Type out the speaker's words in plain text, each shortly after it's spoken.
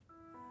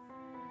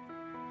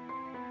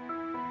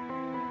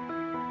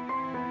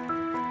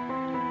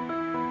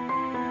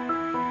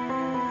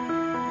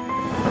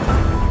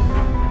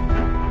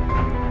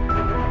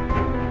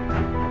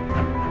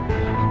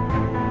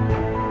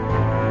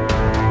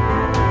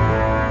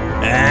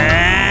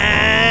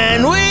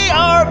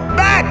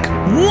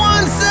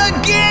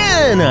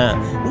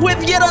again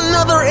with yet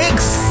another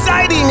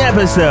exciting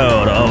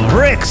episode of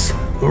Rick's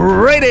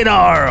Rated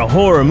R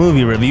Horror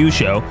Movie Review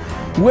Show,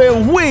 where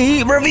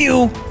we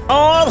review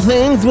all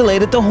things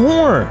related to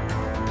horror.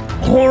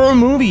 Horror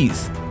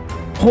movies,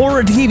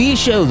 horror TV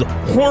shows,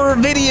 horror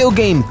video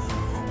games,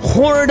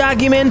 horror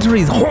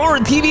documentaries, horror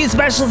TV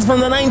specials from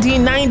the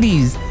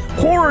 1990s,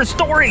 horror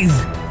stories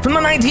from the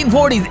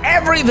 1940s,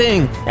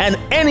 everything and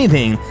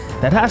anything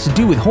that has to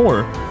do with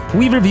horror,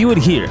 we review it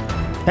here.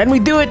 And we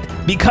do it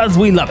because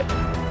we love it.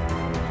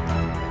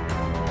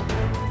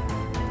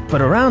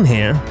 But around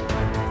here,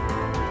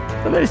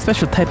 a very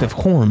special type of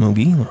horror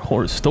movie or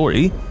horror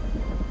story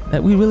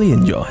that we really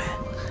enjoy.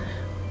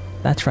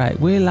 That's right,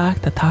 we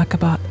like to talk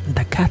about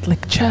the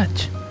Catholic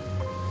Church.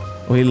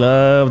 We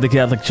love the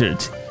Catholic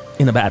Church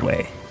in a bad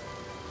way.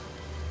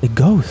 The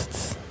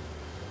ghosts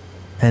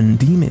and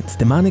demons,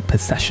 demonic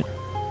possession.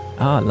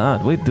 Oh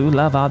Lord, we do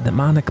love our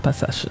demonic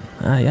possession.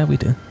 Yeah, we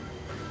do.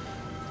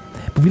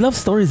 But we love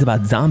stories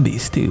about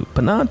zombies too,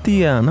 but not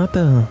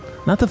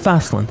the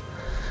fast ones.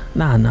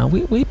 No,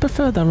 we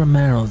prefer the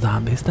Romero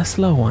zombies, the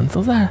slow ones.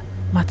 Those are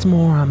much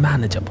more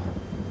manageable.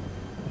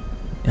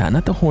 Yeah,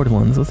 not the horde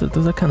ones.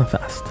 Those are kind of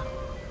fast.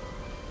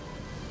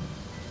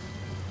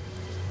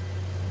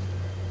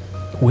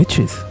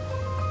 Witches.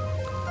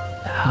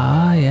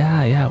 Oh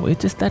yeah, we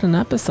just did an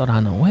episode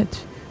on a witch.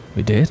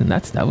 We did, and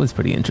that was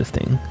pretty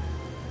interesting.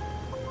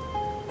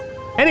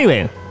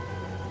 Anyway,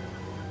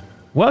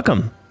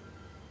 welcome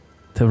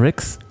to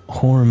Rick's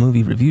Horror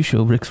Movie Review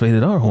Show, Rick's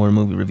Rated R Horror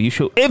Movie Review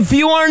Show. If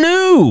you are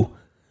new,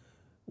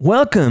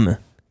 welcome.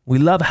 We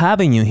love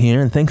having you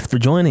here, and thanks for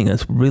joining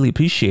us. We really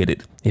appreciate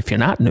it. If you're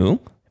not new,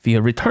 if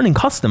you're a returning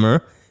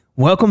customer,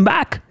 welcome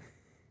back.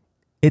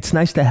 It's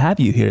nice to have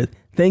you here.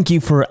 Thank you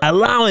for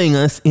allowing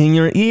us in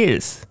your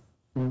ears.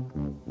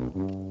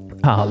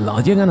 Oh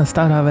Lord, you're gonna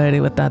start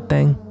already with that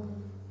thing?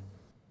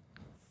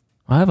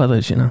 I have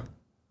others, you know.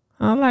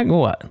 Like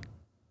what?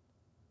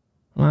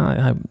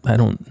 Well, I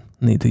don't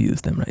need to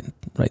use them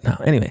right now.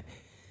 Anyway,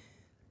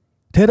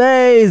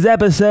 today's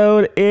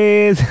episode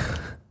is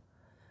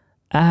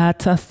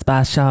it's a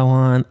special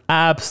one.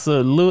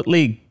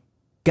 Absolutely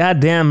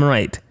goddamn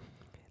right.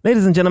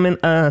 Ladies and gentlemen,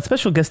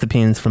 special guest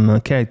appearance from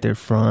a character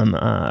from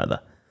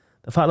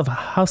the Father of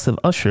House of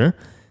Usher,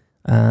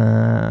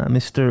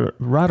 Mr.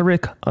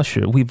 Roderick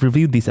Usher. We've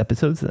reviewed these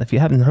episodes. If you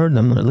haven't heard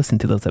them or listened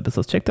to those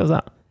episodes, check those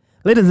out.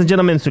 Ladies and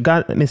gentlemen,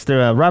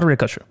 Mr.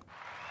 Roderick Usher.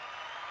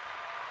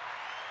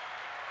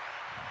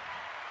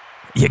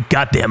 You're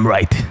goddamn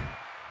right.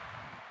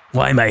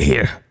 Why am I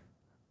here?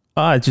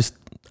 I just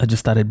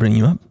thought I'd bring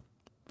you up.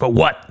 For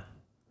what?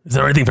 Is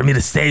there anything for me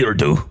to say or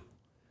do?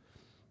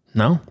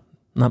 No,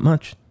 not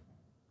much.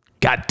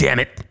 God damn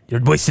it.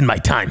 You're wasting my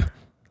time.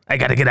 I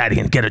gotta get out of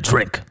here and get a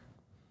drink.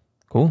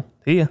 Cool.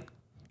 See ya.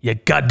 You're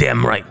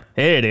goddamn right.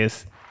 There it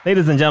is.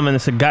 Ladies and gentlemen,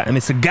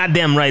 Mr.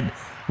 Goddamn Right,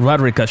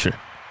 Roderick Usher.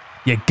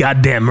 You're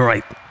goddamn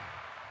right.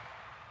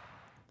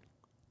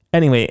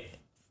 Anyway,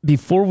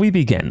 before we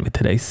begin with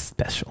today's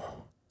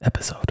special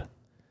episode,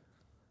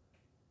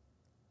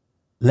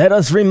 let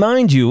us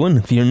remind you, and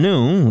if you're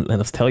new, let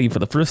us tell you for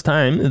the first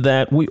time,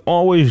 that we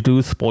always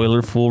do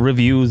spoiler-full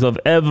reviews of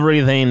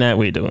everything that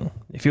we do.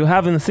 If you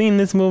haven't seen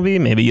this movie,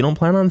 maybe you don't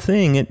plan on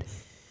seeing it,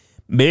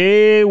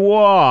 be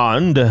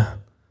warned.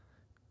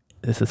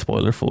 This is a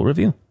spoiler-full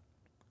review.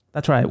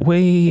 That's right.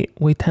 We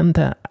tend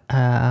to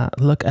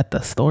look at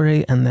the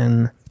story and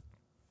then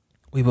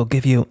we will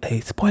give you a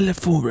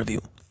spoiler-full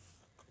review.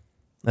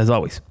 As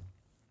always.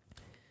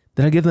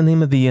 Did I give the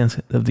name of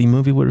the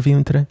movie we're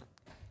reviewing today?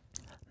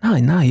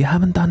 No, you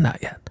haven't done that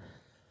yet.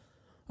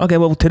 Okay,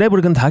 well,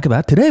 tonight's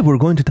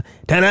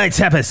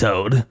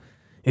episode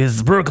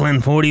is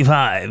Brooklyn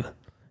 45.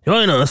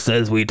 Join us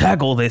as we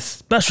tackle this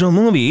special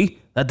movie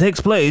that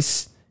takes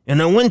place in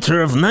the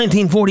winter of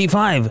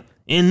 1945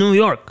 in New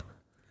York.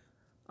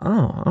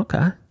 Oh,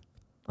 okay.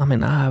 I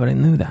mean, I already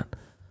knew that.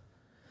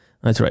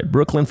 That's right,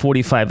 Brooklyn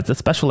 45. It's a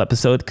special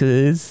episode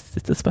because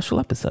it's a special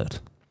episode.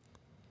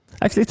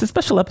 Actually, it's a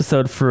special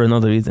episode for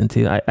another reason,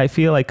 too. I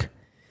feel like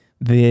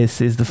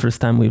this is the first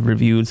time we've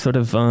reviewed sort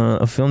of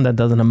a film that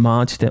does an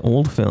homage to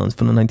old films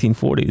from the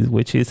 1940s,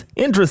 which is,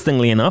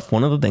 interestingly enough,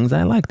 one of the things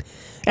I liked.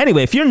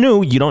 Anyway, if you're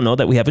new, you don't know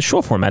that we have a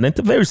show format. It's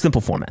a very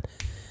simple format.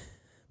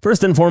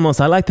 First and foremost,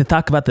 I like to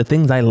talk about the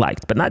things I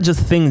liked, but not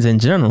just things in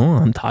general.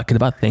 I'm talking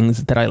about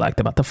things that I liked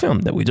about the film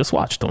that we just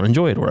watched or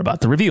enjoyed or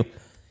about the review.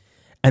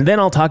 And then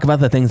I'll talk about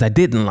the things I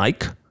didn't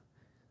like,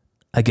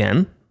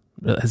 again,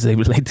 as they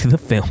relate to the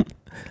film.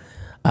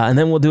 And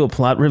then we'll do a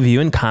plot review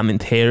and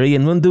commentary,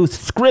 and we'll do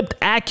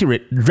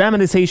script-accurate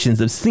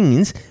dramatizations of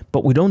scenes,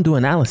 but we don't do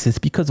analysis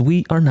because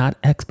we are not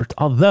experts.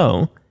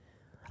 Although,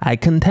 I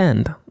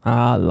contend,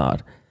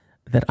 Lord,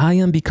 that I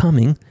am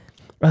becoming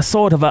a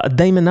sort of a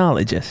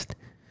demonologist.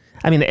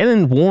 I mean,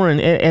 Ellen Warren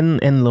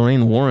and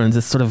Lorraine Warren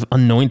just sort of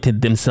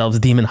anointed themselves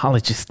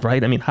demonologists,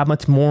 right? I mean, how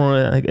much more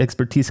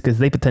expertise because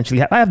they potentially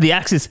have? I have the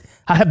access.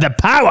 I have the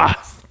power.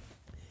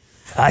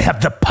 I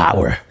have the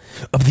power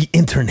of the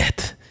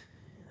internet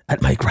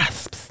at my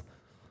grasps.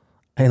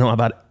 I know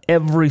about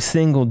every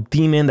single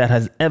demon that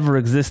has ever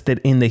existed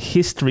in the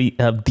history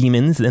of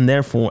demons, and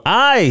therefore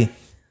I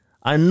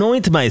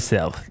anoint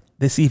myself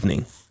this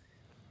evening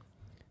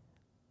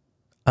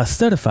a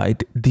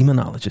certified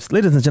demonologist.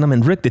 Ladies and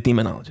gentlemen, Rick the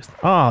Demonologist.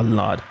 Oh,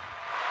 Lord.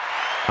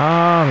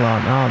 Oh,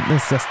 Lord. Oh,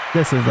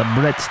 this is a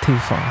bridge too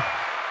far.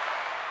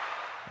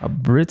 A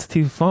bridge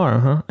too far,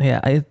 huh?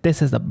 Yeah,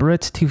 this is a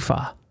bridge too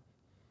far.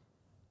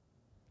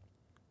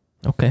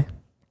 Okay.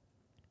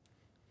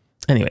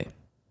 Anyway,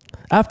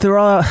 after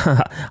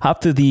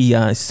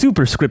the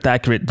super script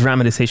accurate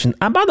dramatization,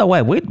 and by the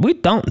way, we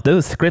don't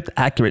do script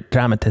accurate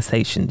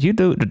dramatization. You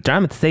do the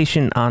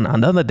dramatization on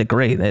another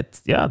degree.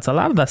 It's a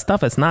lot of that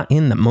stuff is not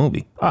in the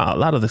movie. A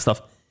lot of the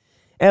stuff,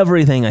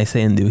 everything I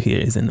say and do here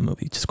is in the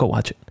movie. Just go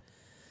watch it.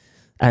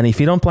 And if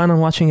you don't plan on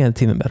watching it,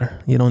 it's even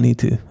better. You don't need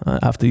to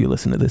after you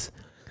listen to this.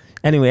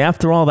 Anyway,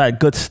 after all that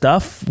good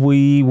stuff,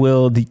 we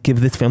will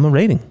give this film a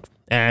rating,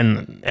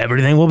 and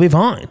everything will be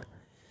fine.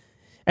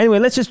 Anyway,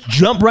 let's just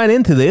jump right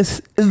into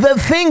this. The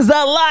things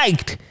I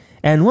liked.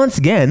 And once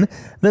again,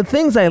 the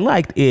things I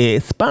liked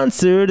is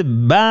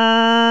sponsored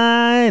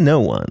by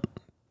no one.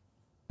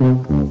 Oh,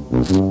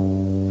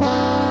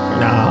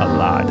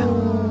 Lord.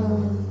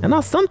 And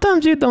now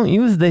sometimes you don't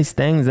use these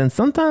things, and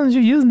sometimes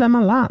you use them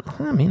a lot.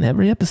 I mean,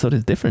 every episode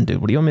is different,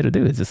 dude. What do you want me to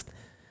do? It's just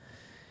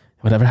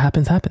whatever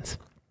happens, happens.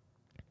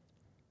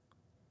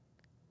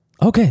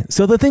 Okay,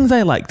 so the things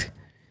I liked.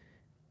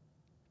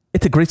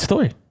 It's a great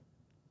story.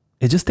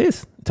 It just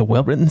is. It's a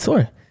well-written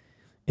story.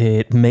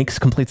 It makes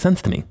complete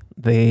sense to me.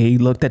 They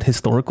looked at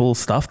historical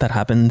stuff that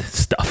happened.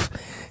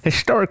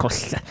 Historical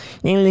stuff.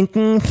 And,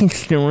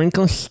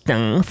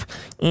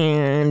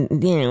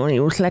 it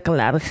was like a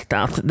lot of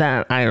stuff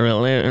that I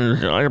really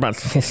enjoyed about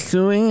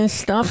history and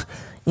stuff.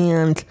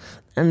 And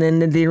then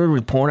they did a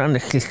report on the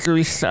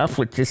history stuff,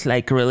 which is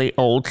like really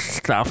old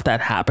stuff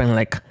that happened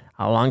like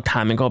a long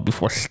time ago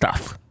before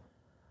stuff.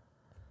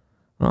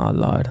 Oh,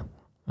 Lord.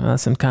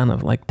 Some kind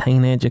of like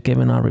teenager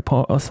giving a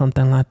report or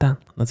something like that.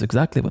 That's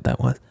exactly what that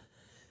was.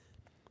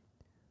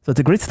 So it's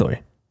a great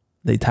story.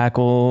 They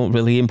tackle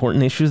really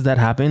important issues that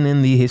happen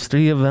in the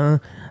history of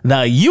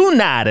the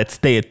United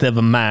States of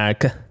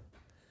America.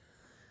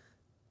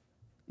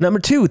 Number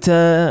two, it's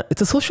a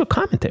social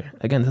commentary.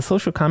 Again, it's a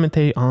social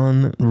commentary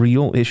on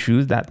real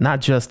issues that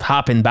not just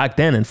happened back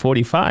then in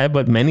 45,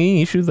 but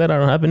many issues that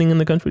are happening in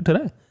the country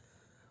today.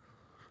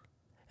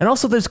 And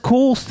also there's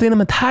cool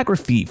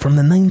cinematography from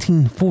the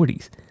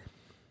 1940s,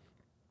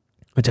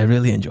 which I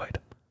really enjoyed.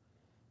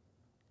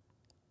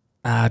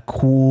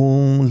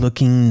 Cool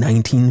looking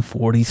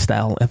 1940s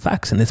style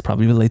effects. And this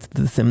probably relates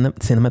to the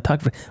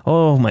cinematography.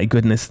 Oh my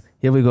goodness.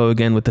 Here we go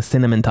again with the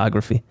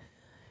cinematography.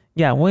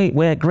 Yeah,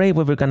 we're great.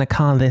 We're going to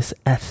call this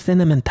a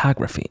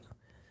cinematography.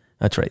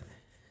 That's right.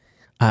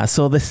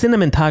 So the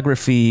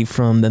cinematography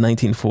from the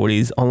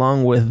 1940s,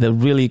 along with the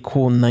really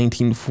cool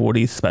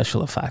 1940s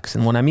special effects.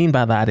 And what I mean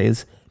by that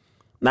is,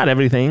 not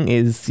everything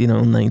is,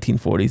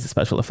 1940s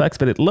special effects,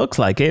 but it looks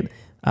like it.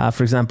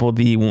 For example,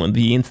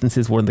 the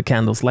instances where the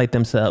candles light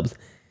themselves,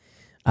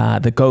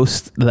 the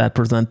ghosts that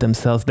present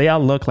themselves, they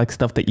all look like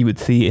stuff that you would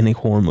see in a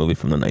horror movie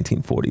from the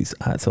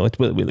 1940s. So it's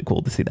really, really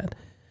cool to see that.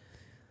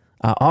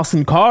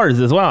 Awesome cars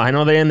as well. I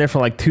know they're in there for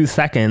like 2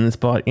 seconds,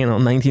 but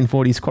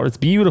 1940s cars,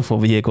 beautiful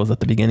vehicles at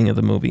the beginning of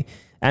the movie.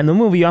 And the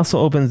movie also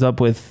opens up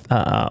with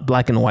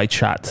black and white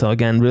shots. So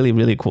again, really,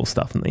 really cool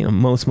stuff.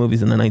 Most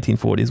movies in the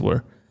 1940s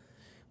were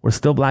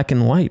still black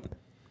and white.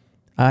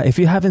 If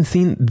you haven't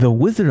seen The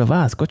Wizard of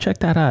Oz, go check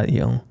that out.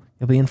 You'll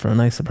be in for a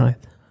nice surprise.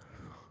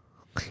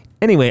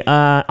 Anyway,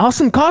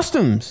 awesome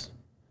costumes.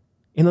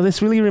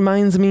 This really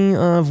reminds me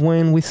of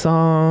when we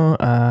saw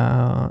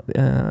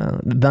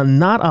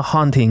not a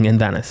haunting in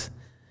Venice,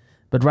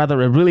 but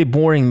rather a really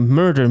boring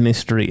murder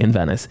mystery in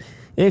Venice.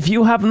 If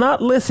you have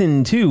not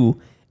listened to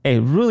a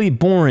really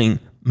boring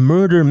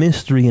murder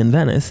mystery in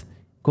Venice,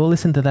 go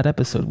listen to that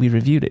episode. We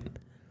reviewed it.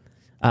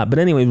 But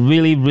anyway,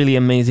 really, really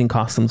amazing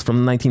costumes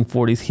from the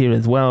 1940s here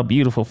as well.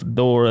 Beautiful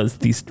fedoras,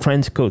 these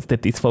trench coats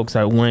that these folks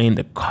are wearing,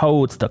 the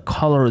coats, the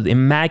colors,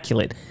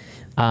 immaculate.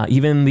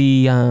 Even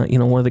the,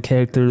 one of the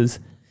characters'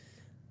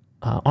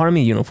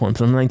 army uniforms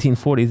from the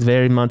 1940s,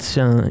 very much,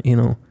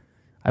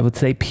 I would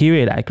say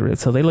period accurate.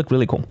 So they look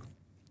really cool.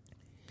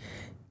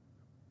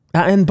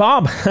 And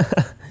Bob,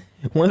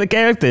 one of the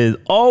characters,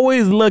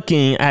 always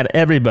looking at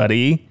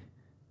everybody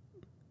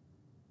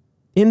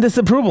in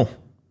disapproval.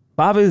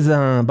 Bob is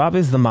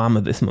the mom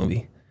of this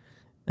movie,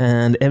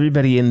 and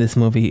everybody in this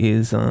movie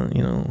is,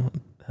 a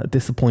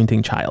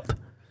disappointing child.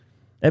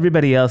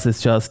 Everybody else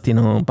is just,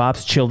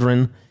 Bob's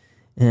children,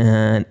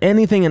 and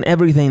anything and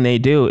everything they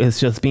do is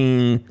just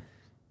being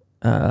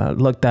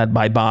looked at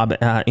by Bob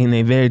in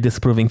a very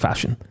disapproving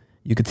fashion.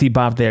 You could see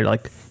Bob there,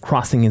 like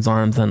crossing his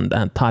arms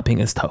and tapping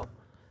his toe,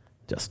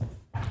 just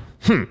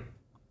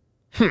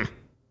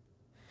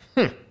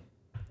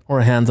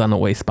or hands on the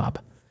waist, Bob.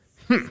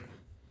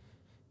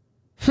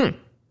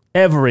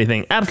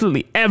 Everything,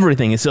 absolutely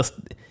everything is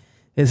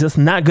just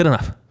not good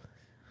enough.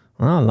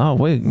 Oh Lord,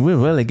 we're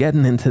really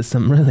getting into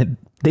some really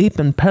deep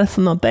and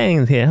personal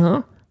things here,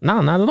 huh?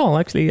 No, not at all.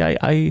 Actually,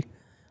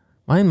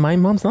 My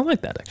mom's not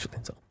like that, actually.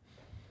 So,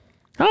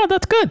 oh,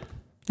 that's good.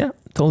 Yeah,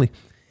 totally.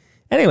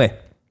 Anyway,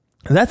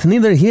 that's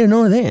neither here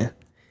nor there.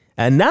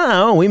 And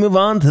now we move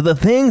on to the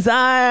things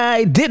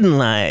I didn't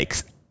like.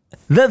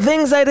 The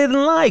things I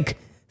didn't like.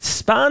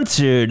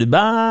 Sponsored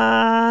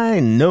by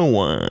no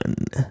one.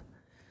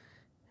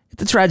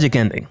 It's a tragic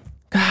ending.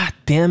 God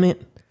damn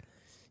it.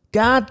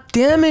 God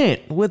damn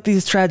it with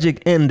these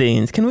tragic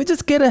endings. Can we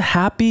just get a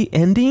happy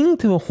ending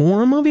to a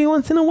horror movie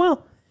once in a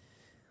while?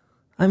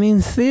 I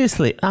mean,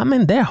 seriously. I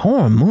mean, they're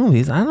horror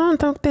movies. I don't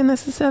think they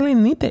necessarily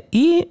need to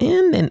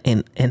end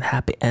in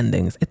happy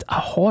endings. It's a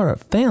horror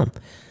film.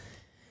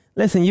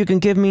 Listen, you can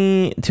give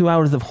me 2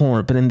 hours of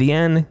horror, but in the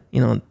end,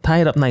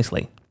 tie it up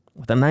nicely.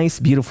 With a nice,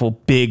 beautiful,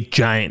 big,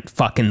 giant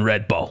fucking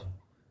Red Bull.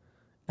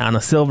 On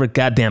a silver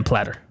goddamn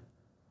platter.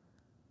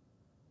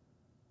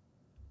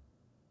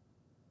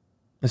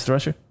 Mr.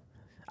 Usher?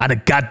 On a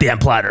goddamn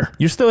platter.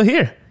 You're still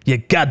here. You're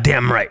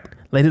goddamn right.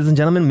 Ladies and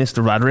gentlemen,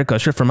 Mr. Roderick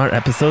Usher from our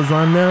episodes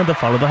on the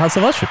Fall of the House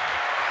of Usher.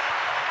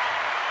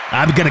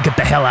 I'm gonna get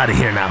the hell out of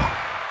here now.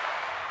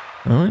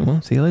 Alright,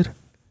 well, see you later.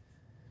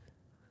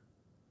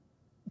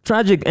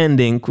 Tragic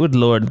ending. Good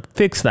Lord.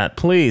 Fix that,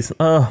 please.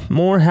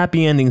 More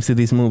happy endings to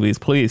these movies,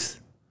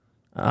 please.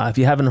 If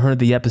you haven't heard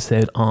the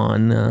episode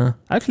on...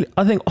 actually,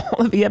 I think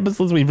all of the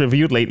episodes we've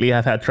reviewed lately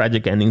have had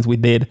tragic endings. We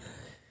did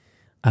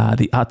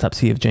the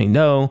Autopsy of Jane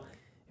Doe.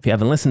 If you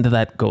haven't listened to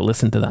that, go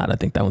listen to that. I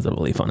think that was a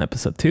really fun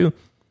episode too.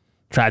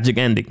 Tragic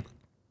ending.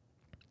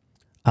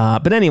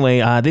 But anyway,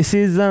 this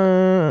is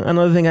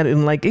another thing I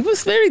didn't like. It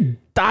was very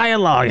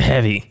dialogue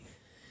heavy.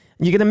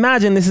 You can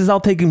imagine this is all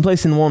taking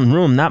place in one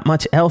room. Not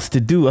much else to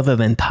do other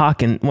than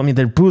talking. I mean,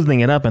 they're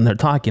boozling it up and they're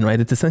talking, right?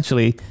 It's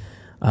essentially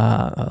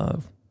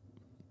a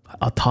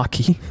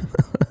talkie.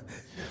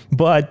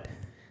 But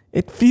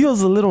it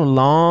feels a little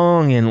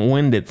long and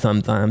winded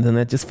sometimes, and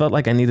it just felt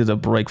like I needed a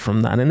break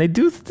from that. And they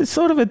do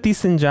sort of a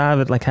decent job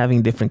at like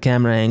having different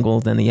camera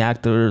angles, and the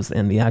actors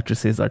and the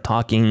actresses are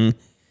talking.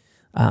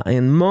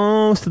 And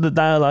most of the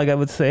dialogue, I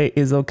would say,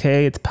 is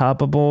okay. It's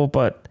palpable,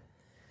 but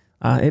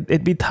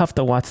it'd be tough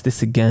to watch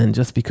this again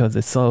just because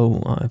it's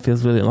so it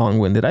feels really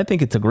long-winded. I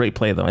think it's a great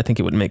play, though. I think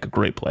it would make a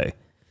great play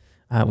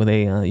with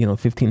a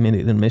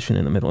 15-minute intermission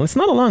in the middle. It's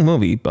not a long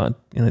movie, but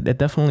it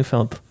definitely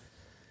felt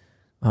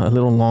a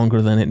little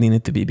longer than it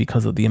needed to be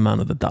because of the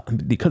amount of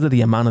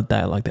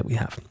dialogue that we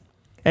have.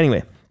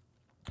 Anyway,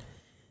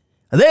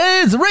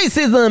 there's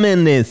racism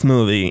in this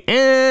movie,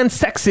 and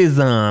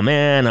sexism,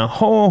 and a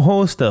whole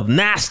host of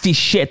nasty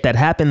shit that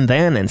happened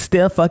then and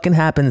still fucking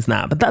happens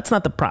now. But that's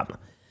not the problem.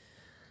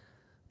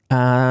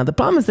 The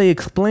problem is they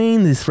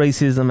explain this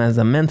racism as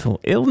a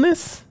mental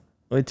illness,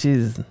 which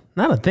is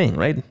not a thing,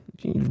 right?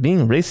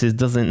 Being racist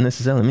doesn't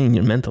necessarily mean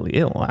you're mentally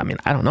ill. I mean,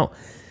 I don't know.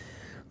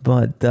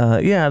 But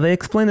yeah, they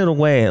explain it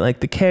away.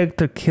 Like the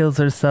character kills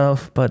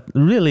herself, but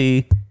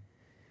really,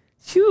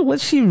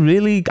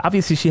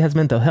 obviously she has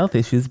mental health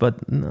issues, but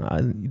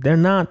they're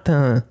not,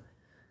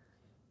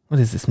 what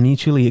is this,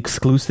 mutually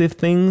exclusive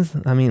things?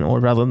 I mean, or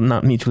rather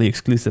not mutually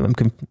exclusive. I'm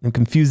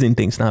confusing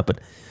things now,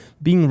 but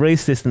being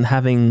racist and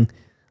having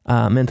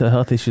mental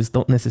health issues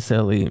don't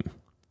necessarily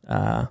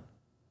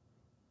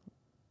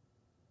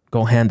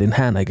go hand in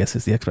hand, I guess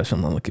is the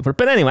expression I'm looking for.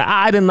 But anyway,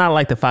 I did not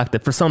like the fact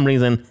that for some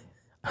reason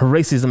her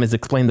racism is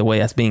explained away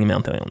as being a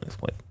mental illness,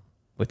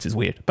 which is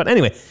weird. But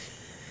anyway,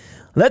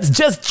 let's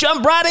just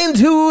jump right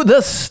into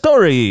the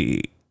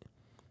story.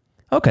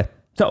 Okay,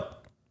 so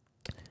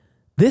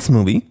this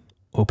movie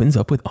opens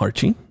up with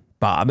Archie,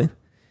 Bob,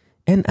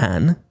 and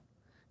Anne,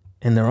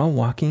 and they're all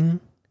walking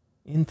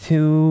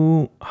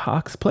into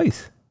Hawk's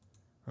place,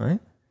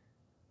 right?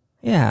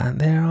 Yeah,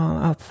 they're all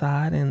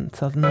outside, and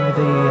suddenly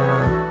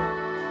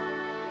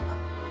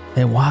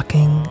they're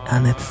walking,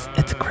 and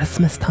it's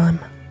Christmas time.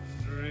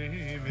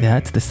 Yeah,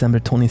 it's December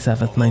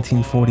 27th,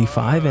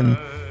 1945, and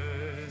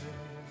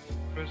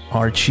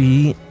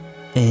Archie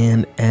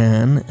and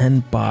Anne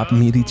and Bob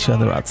meet each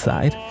other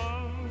outside.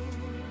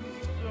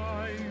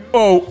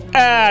 Oh,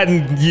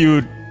 Anne,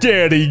 you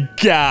dirty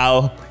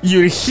gal,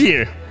 you're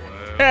here.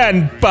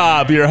 And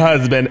Bob, your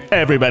husband,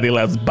 everybody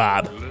loves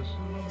Bob.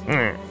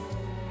 Yeah.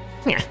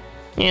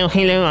 Oh,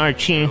 hello,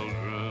 Archie,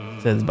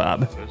 says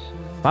Bob.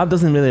 Bob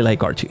doesn't really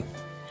like Archie.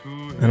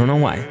 I don't know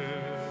why.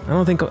 I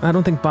don't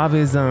think Bob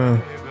is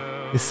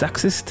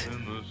sexist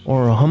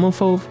or a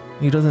homophobe.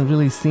 He doesn't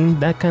really seem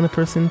that kind of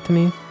person to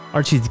me.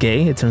 Archie's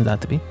gay, it turns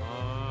out to be.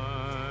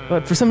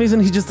 But for some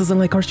reason, he just doesn't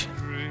like Archie.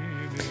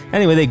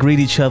 Anyway, they greet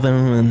each other,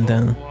 and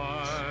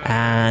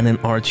Anne and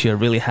Archie are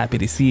really happy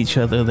to see each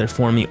other. They're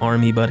forming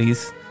army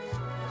buddies.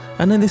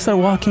 And then they start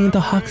walking into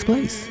Hawk's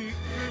place.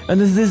 And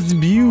there's this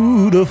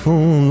beautiful,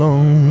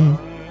 long,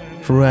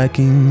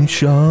 tracking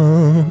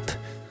shot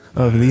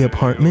of the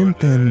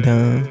apartment,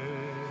 and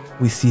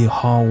we see a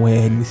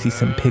hallway, and we see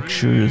some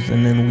pictures,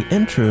 and then we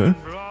enter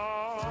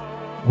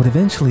what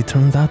eventually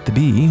turns out to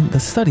be the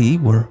study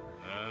where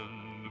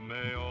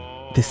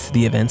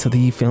the events of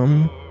the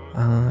film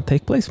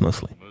take place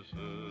mostly.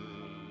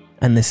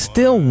 And there's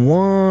still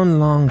one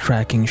long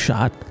tracking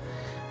shot,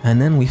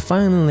 and then we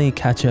finally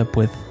catch up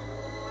with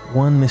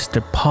one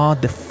Mr. Paul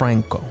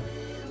DeFranco.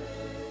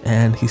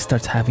 And he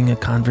starts having a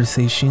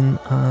conversation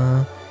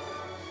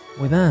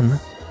with Anne.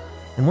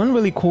 And one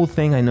really cool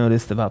thing I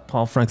noticed about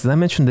Paul Franco, I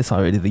mentioned this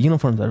already, the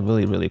uniforms are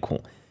really, really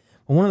cool.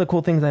 But one of the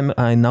cool things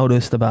I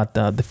noticed about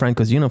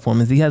DeFranco's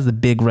uniform is he has the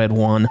big red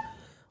one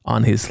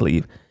on his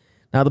sleeve.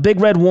 Now, the Big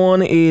Red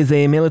One is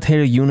a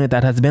military unit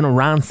that has been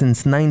around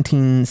since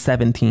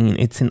 1917.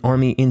 It's an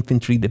Army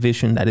Infantry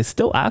Division that is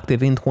still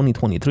active in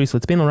 2023. So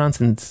it's been around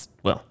since,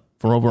 well,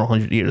 for over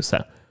 100 years.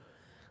 So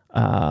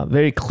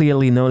very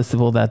clearly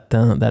noticeable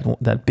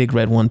that Big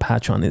Red One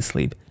patch on his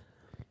sleeve.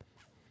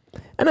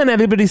 And then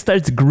everybody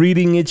starts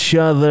greeting each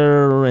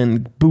other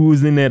and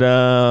boozing it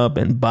up.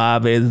 And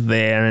Bob is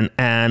there, and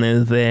Anne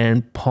is there,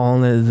 and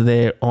Paul is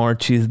there,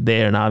 Archie's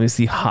there, and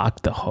obviously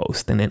Hawk, the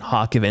host. And then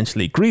Hawk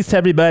eventually greets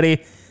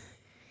everybody.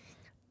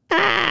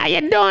 How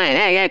you doing?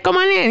 Hey, come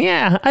on in.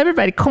 Yeah,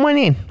 everybody, come on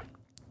in.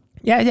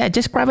 Yeah,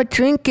 just grab a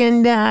drink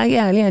and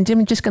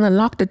Jim's just gonna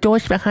lock the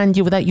doors behind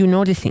you without you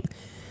noticing.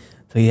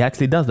 So he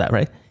actually does that,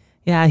 right?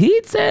 Yeah,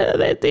 he's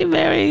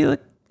very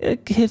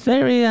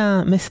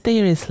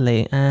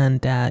mysteriously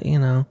and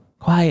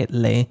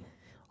quietly,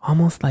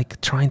 almost like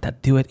trying to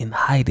do it in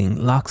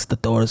hiding, locks the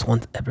doors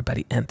once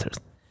everybody enters.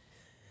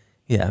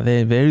 Yeah,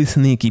 very, very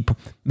sneaky by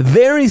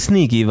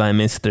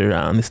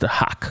Mr.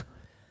 Hawk.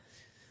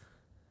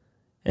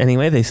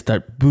 Anyway, they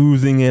start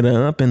boozing it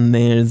up, and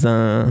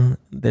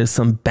there's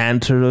some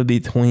banter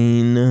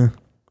between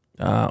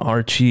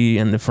Archie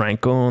and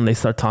DeFranco, and they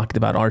start talking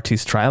about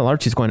Archie's trial.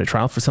 Archie's going to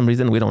trial for some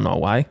reason, we don't know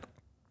why.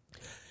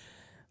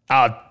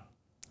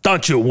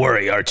 Don't you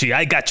worry, Archie.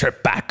 I got your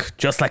back,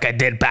 just like I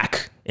did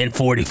back in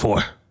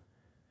 44.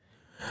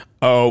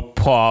 Oh,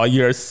 Paul,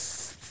 you're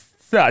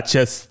such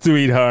a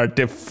sweetheart,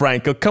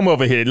 DeFranco. Come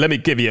over here. Let me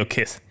give you a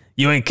kiss.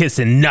 You ain't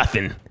kissing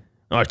nothing,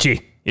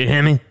 Archie. You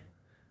hear me?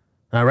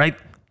 All right?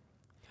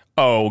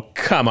 Oh,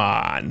 come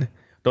on.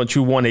 Don't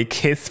you want a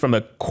kiss from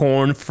a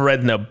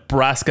corn-fed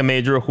Nebraska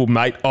major who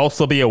might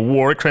also be a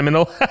war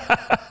criminal?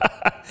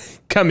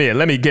 Come here.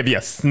 Let me give you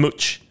a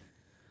smooch.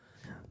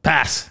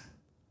 Pass.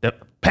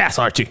 Pass,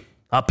 Archie.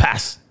 I'll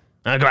pass.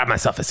 I'll grab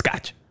myself a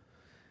scotch.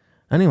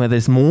 Anyway,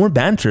 there's more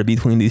banter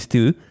between these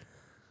two.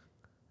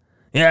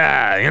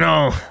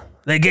 Yeah,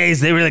 the gays,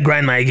 they really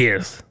grind my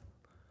gears.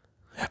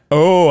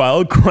 Oh,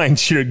 I'll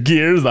grind your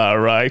gears, all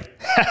right.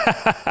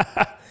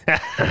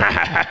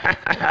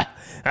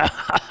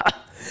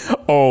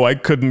 Oh, I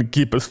couldn't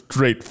keep a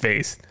straight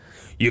face.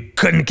 You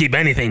couldn't keep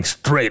anything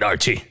straight,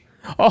 Archie.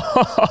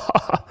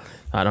 I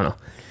don't know.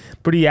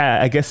 Pretty,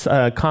 I guess,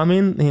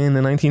 common in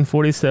the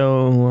 1940s,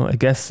 so I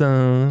guess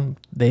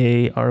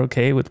they are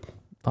okay with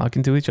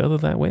talking to each other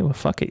that way. Well,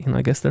 fuck it,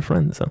 I guess they're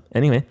friends. So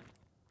anyway.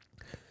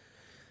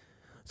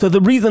 So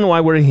the reason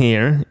why we're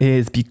here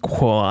is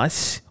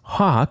because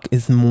Hawk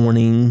is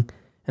mourning,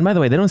 and by the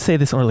way, they don't say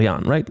this early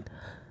on, right?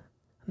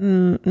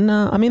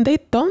 No, I mean, they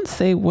don't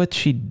say what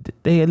she did.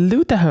 They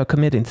allude to her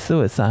committing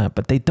suicide,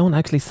 but they don't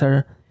actually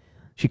say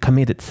she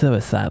committed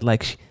suicide.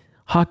 Like,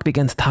 Hawk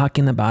begins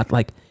talking about,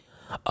 like,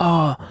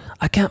 oh,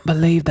 I can't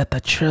believe that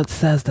the church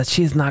says that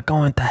she's not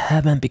going to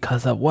heaven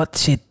because of what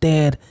she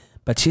did,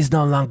 but she's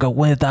no longer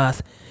with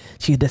us.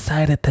 She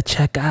decided to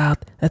check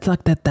out. It's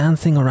like they're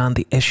dancing around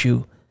the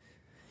issue.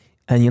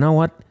 And you know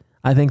what?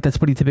 I think that's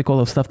pretty typical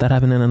of stuff that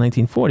happened in the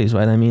 1940s,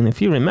 right? I mean,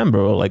 if you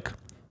remember, like,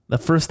 the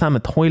first time a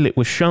toilet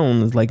was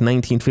shown was like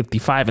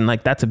 1955, and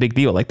like that's a big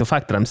deal. Like the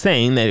fact that I'm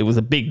saying that it was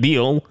a big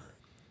deal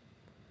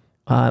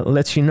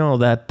lets you know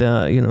that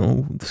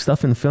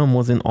stuff in film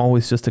wasn't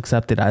always just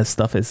accepted as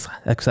stuff is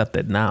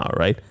accepted now,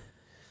 right?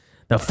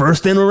 The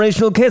first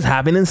interracial kiss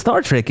happened in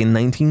Star Trek in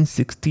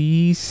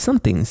 1960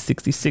 something,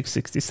 66,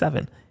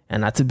 67,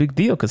 and that's a big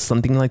deal because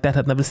something like that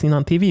had never seen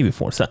on TV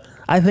before. So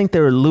I think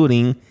they're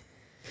alluding,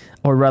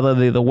 or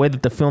rather the way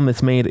that the film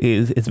is made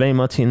is very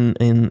much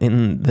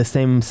in the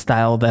same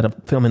style that a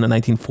film in the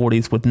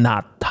 1940s would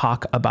not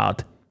talk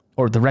about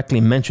or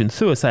directly mention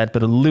suicide,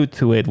 but allude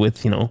to it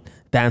with,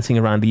 dancing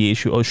around the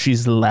issue. Oh,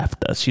 she's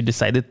left us. She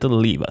decided to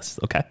leave us.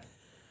 Okay.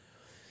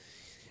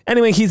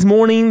 Anyway, he's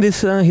mourning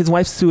his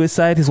wife's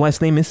suicide. His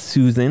wife's name is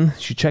Susan.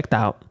 She checked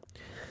out.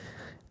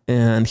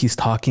 And he's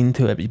talking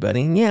to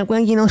everybody. Yeah,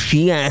 well,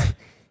 she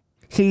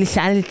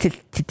decided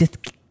to just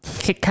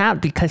check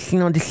out because,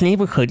 this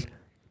neighborhood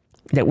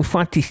that we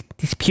fought these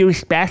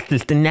purist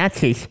bastards, the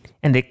Nazis,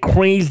 and their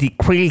crazy,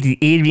 crazy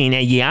alien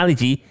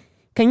ideology.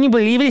 Can you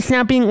believe it? It's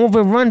now being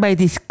overrun by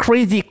these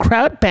crazy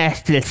crowd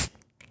bastards.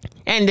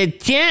 And the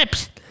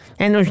Japs.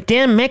 And those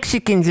damn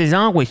Mexicans as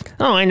always.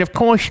 Oh, and of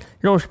course,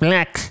 those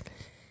blacks.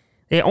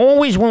 They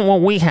always want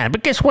what we had.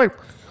 But guess what?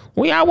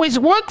 We always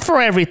work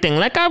for everything.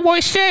 Like I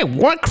always say,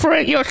 work for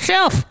it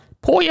yourself.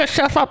 Pull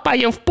yourself up by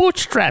your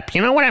bootstraps.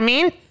 You know what I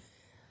mean?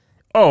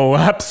 Oh,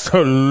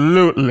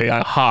 absolutely,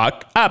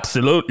 Hawk.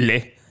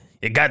 Absolutely.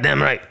 You're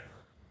goddamn right.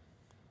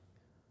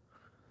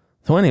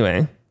 So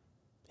anyway,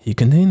 he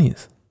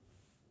continues.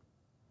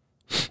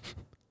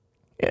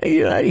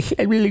 I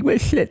really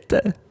wish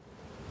that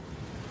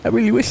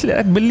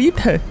I believed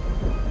her.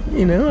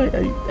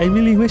 I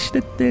really wish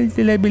that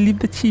I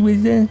believed that she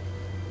was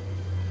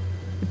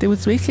there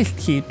was racist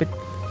here,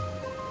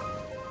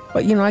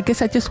 but you know, I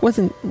guess I just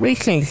wasn't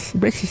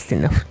racist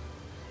enough.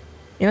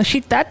 You know,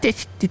 she thought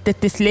that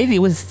this lady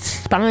was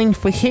spying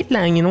for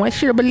Hitler. You know, I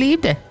should have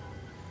believed her.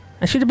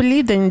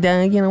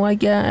 And you know,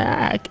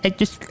 I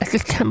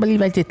just can't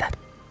believe I did that.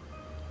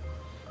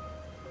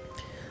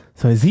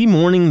 So is he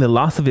mourning the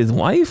loss of his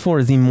wife, or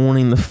is he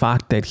mourning the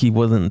fact that he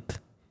wasn't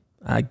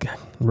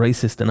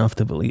racist enough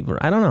to believe her?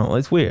 I don't know.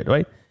 It's weird,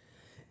 right?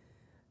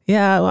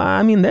 Yeah, well,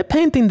 I mean, they're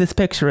painting this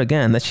picture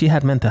again that she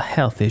had mental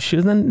health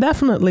issues, and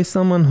definitely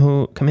someone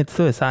who commits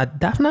suicide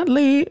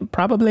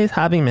probably is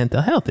having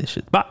mental health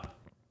issues. But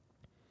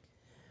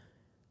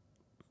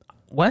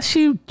was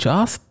she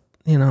just,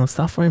 you know,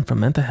 suffering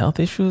from mental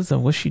health issues, or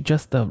was she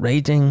just a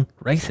raging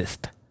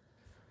racist?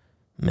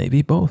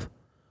 Maybe both.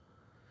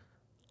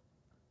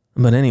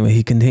 But anyway,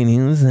 he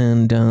continues,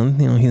 and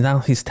you know,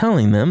 he's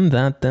telling them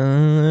that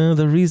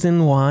the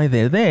reason why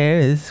they're there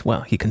is,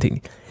 well, he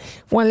continues.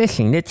 Well,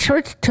 listen, the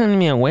church turned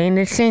me away, and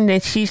they're saying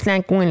that she's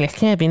not going to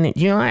heaven.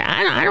 You know,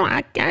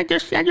 I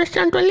just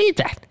don't believe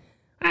that.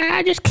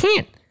 I just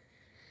can't.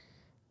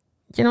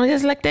 You know,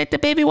 just like the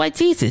baby white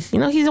Jesus. You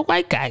know, he's a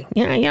white guy.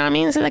 You know what I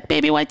mean? It's like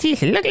baby white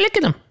Jesus. Look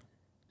at him.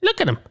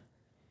 Look at him.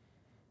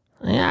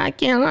 Yeah,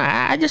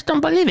 I just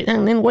don't believe it.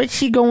 And then where'd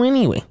she go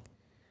anyway?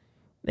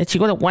 Did she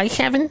go to white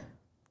heaven?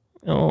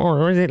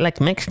 Or is it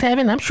like mixed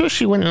heaven? I'm sure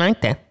she wouldn't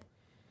like that.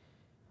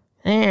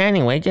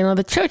 Anyway, you know,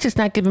 the church is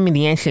not giving me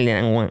the answer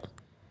that I want.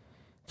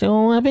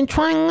 So I've been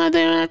trying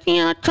other,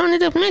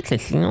 alternative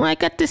methods. You know, I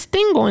got this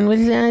thing going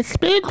with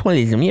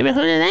spiritualism. You ever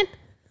heard of that?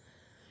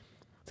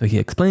 So he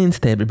explains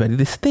to everybody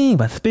this thing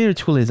about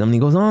spiritualism, and he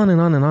goes on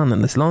and on and on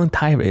in this long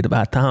tirade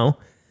about how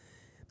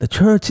the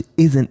church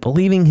isn't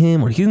believing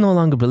him, or he no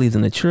longer believes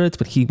in the church,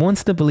 but he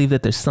wants to believe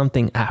that there's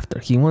something after.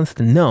 He wants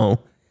to know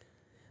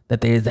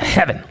that there is a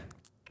heaven.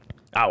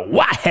 A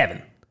what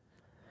heaven?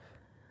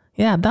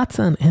 Yeah, that's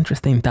an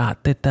interesting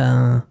thought. Did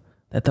the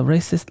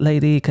racist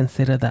lady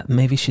consider that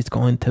maybe she's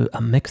going to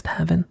a mixed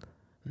heaven?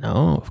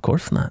 No, of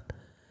course not.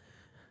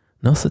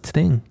 No such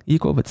thing.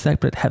 Equal but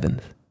separate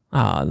heavens.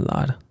 Ah,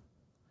 Lord.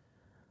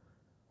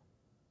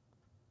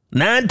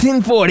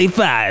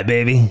 1945,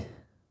 baby.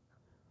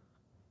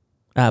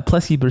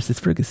 Plessy versus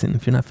Ferguson,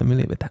 if you're not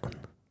familiar with that one.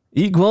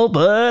 Equal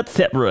but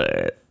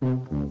separate.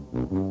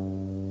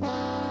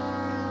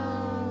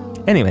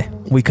 Anyway,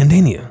 we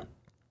continue.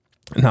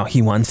 Now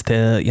he wants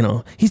to, you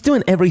know, he's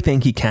doing everything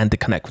he can to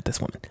connect with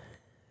this woman.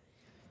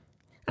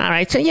 All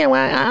right, so yeah,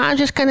 well, I'm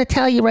just gonna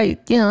tell you right,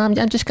 you know,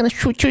 I'm just gonna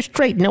shoot you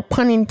straight, no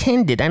pun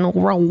intended. I know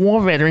we're all war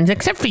veterans,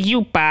 except for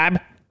you, Bob.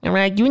 All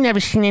right, you've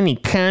never seen any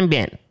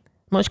combat.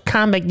 Most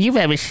combat you've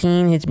ever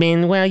seen has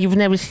been, well, you've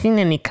never seen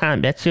any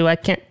combat, so I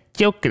can't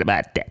joke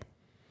about that.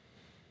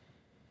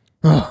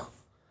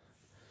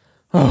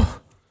 Oh,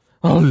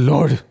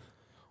 Lord.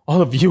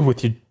 All of you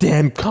with your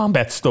damn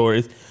combat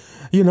stories.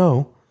 You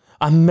know,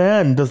 a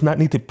man does not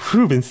need to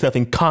prove himself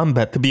in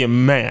combat to be a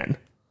man.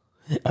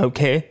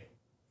 Okay?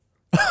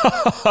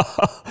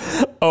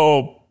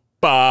 Oh,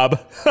 Bob.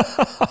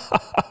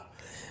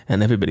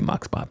 And everybody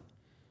mocks Bob.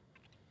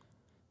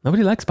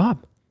 Nobody likes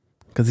Bob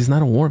because he's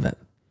not a war vet.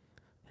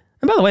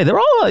 And by the way, they're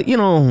all, you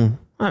know,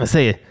 I would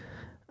say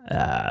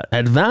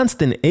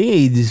advanced in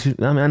age.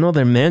 I mean, I know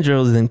they're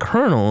majors and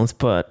colonels,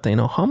 but, you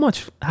know, how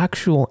much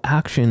actual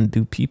action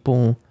do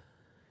people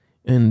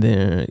in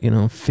their, you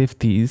know,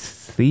 50s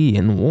see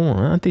in war?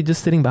 Aren't they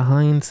just sitting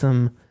behind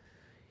some,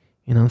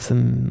 you know,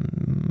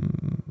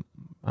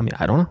 I mean,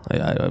 I don't know.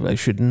 I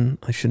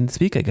shouldn't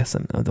speak, I guess.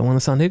 I don't want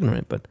to sound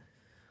ignorant, but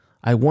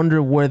I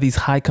wonder where these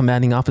high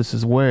commanding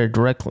officers were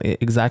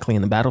exactly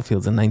in the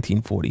battlefields in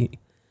 1940.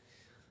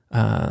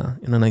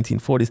 In the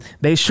 1940s.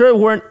 They sure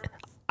weren't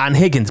on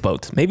Higgins'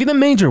 boats. Maybe the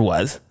major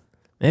was.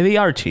 Maybe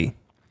Archie.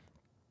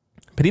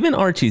 But even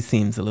Archie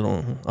seems a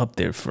little up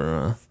there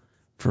for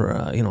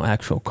you know,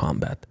 actual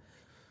combat.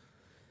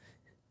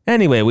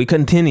 Anyway, we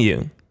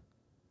continue.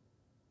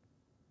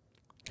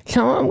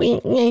 So,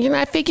 you know,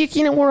 I figured,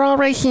 you know, we're all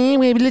right here.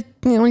 We, you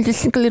know,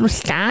 just sink a little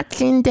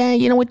shots and,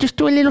 you know, we'll just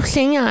do a little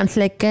seance,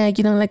 like,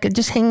 you know, like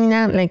just hanging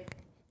out, like,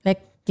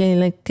 you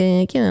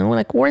know,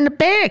 like we're in the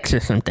barracks or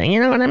something. You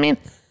know what I mean?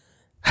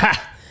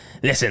 Ha!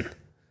 Listen.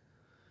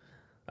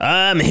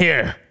 I'm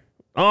here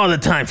all the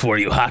time for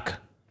you, Huck.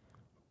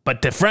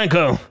 But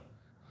DeFranco,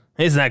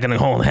 he's not going to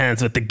hold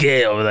hands with the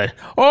gay over there.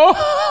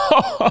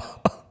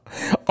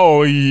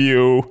 Oh,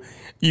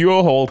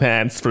 you'll hold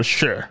hands for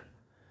sure.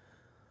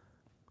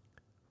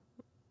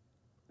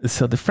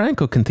 So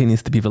DeFranco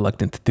continues to be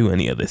reluctant to do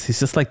any of this.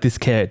 He's just like this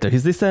character.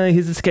 He's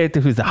this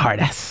character who's a hard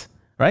ass,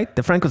 right?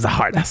 DeFranco's a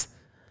hard ass.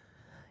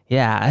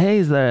 Yeah,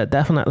 he's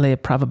definitely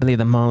probably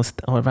the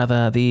most, or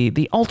rather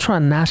the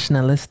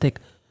ultra-nationalistic,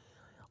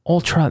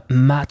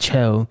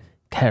 ultra-macho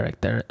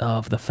character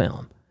of the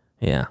film.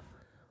 Yeah,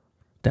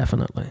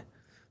 definitely.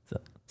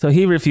 So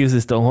he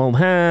refuses to hold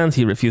hands.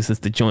 He refuses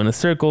to join a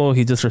circle.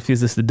 He just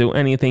refuses to do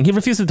anything. He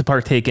refuses to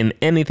partake in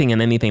anything and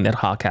anything that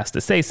Hawk has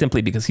to say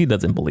simply because he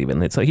doesn't believe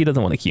in it. So he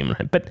doesn't want to humor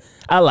him. But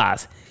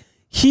alas,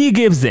 he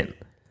gives in.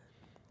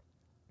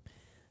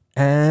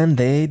 And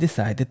they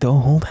decided to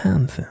hold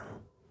hands.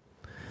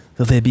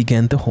 So they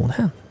began to hold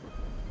hands.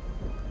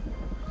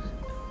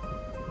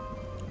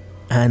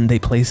 And they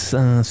place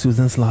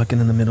Susan's locket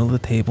in the middle of the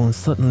table, and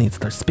suddenly it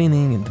starts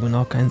spinning and doing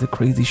all kinds of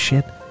crazy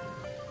shit.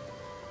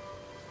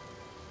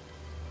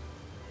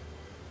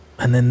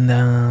 And then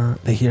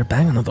they hear a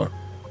bang on the door.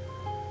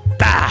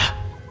 Ah!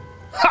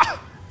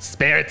 Ha!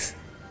 Spirits,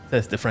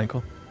 Says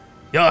DeFranco.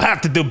 you'll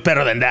have to do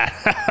better than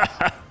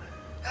that.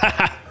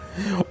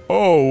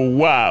 Oh,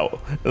 wow.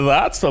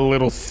 That's a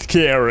little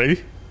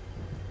scary.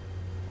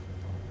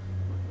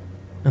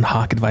 And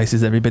Hawk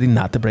advises everybody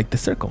not to break the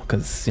circle,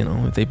 because, you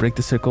know, if they break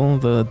the circle,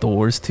 the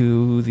doors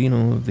to, you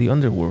know, the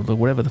underworld or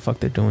whatever the fuck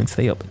they're doing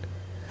stay open.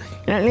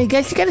 I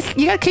guess you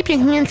gotta keep your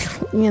hands,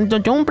 you know,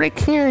 don't break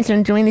hands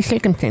under any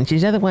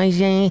circumstances. Otherwise,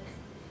 you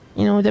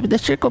know, the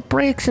circle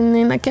breaks and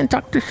then I can't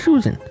talk to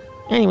Susan.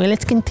 Anyway,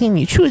 let's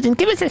continue. Susan,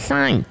 give us a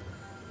sign.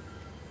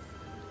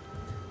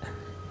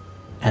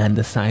 And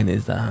the sign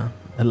is the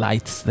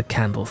lights, the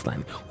candles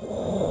light.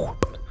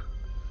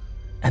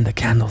 And the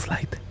candles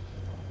light.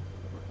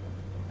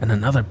 And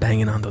another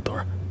banging on the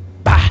door.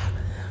 Bah!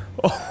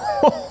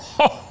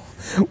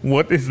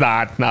 What is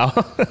that now?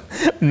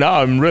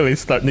 Now I'm really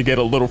starting to get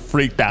a little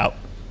freaked out.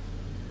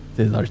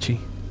 Says Archie.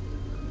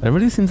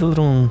 Everybody seems a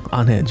little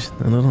on edge,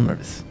 a little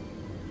nervous.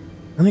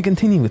 And they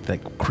continue with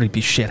like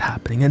creepy shit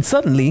happening. And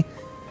suddenly,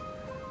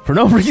 for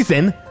no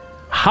reason,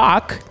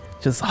 Hawk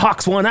just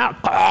hawks one out.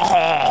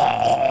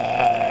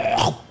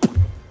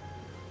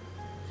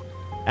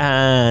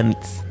 And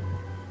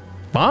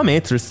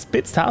vomits or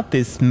spits out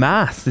this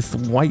mass, this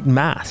white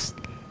mass.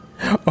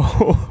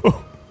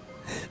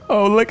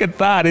 Oh, look at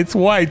that. It's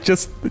white,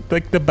 just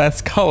like the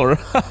best color.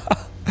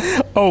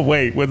 Oh,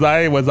 wait, was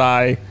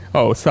I?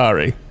 Oh,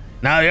 sorry.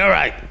 No, you're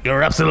right.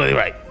 You're absolutely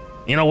right.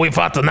 You know, we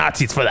fought the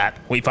Nazis for that.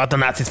 We fought the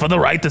Nazis for the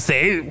right to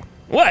say,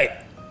 wait,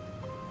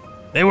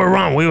 they were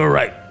wrong, we were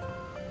right.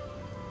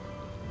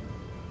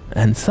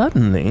 And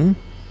suddenly,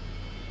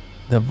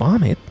 the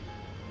vomit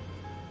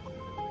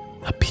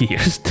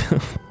appears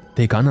to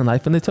take on a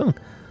life of its own.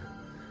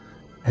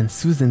 And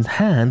Susan's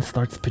hand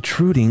starts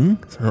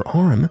protruding, her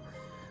arm,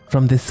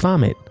 from this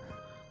vomit.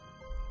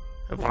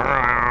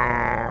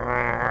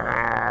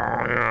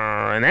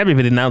 And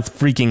everybody now is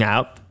freaking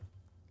out.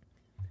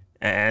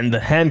 And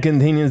the hand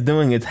continues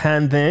doing its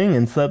hand thing,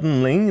 and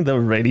suddenly the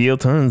radio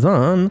turns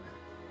on.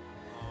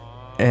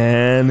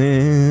 And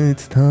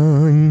it's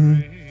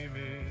time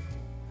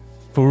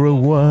for a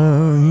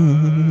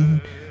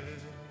white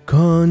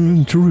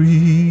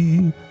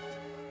country.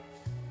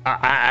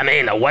 I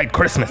mean, a white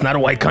Christmas, not a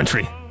white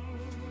country.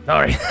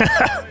 Sorry.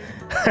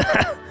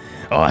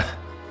 Oh,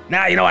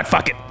 now you know what?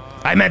 Fuck it.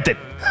 I meant it.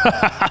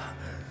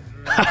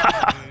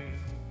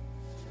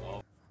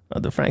 Oh,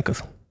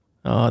 DeFranco's.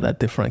 Oh, that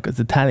DeFranco's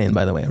Italian,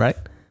 by the way, right?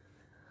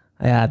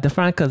 Yeah,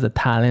 DeFranco's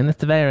Italian.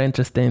 It's very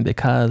interesting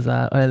because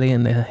early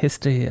in the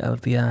history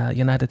of the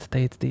United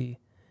States, the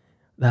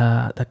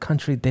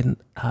country didn't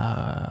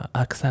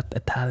accept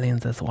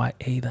Italians as white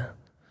either.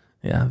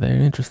 Yeah,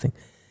 very interesting.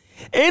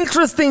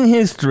 Interesting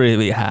history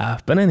we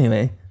have. But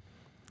anyway,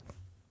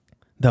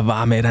 the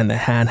vomit and the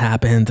hand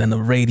happens and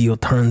the radio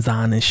turns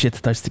on and shit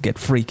starts to get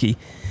freaky.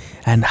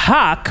 And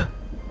Hawk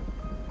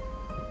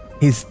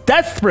is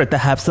desperate to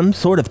have some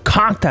sort of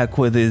contact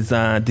with his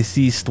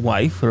deceased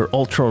wife, her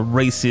ultra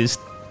racist,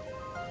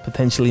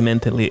 potentially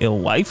mentally ill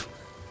wife.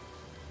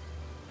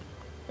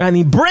 And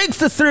he breaks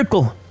the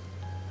circle.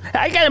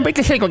 I gotta break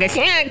the circle, guys.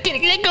 Let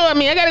go of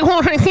me. I gotta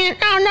hold her hand.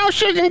 Oh, no,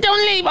 Susan,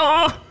 don't leave.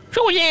 Oh,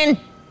 Susan.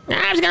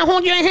 I was gonna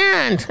hold your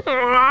hand.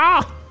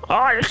 Oh,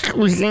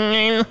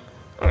 Susan.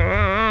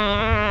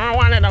 I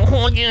wanted to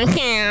hold your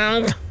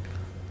hand.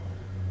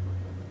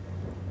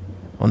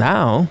 Well,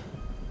 now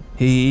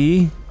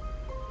he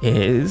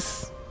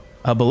is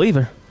a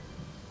believer.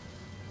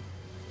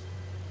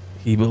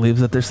 He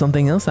believes that there's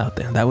something else out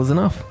there. That was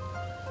enough.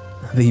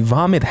 The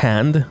vomit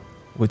hand,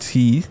 which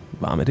he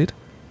vomited,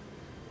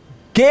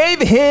 gave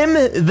him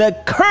the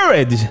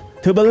courage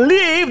to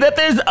believe that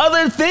there's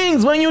other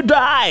things when you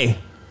die.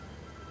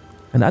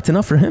 And that's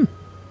enough for him.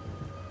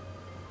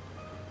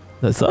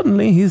 So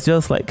suddenly he's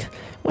just like,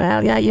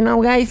 Well, yeah, you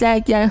know, guys,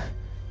 I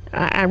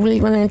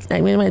really want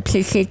to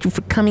appreciate you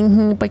for coming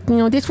here, but you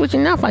know, this was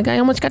enough. I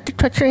almost got to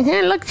touch her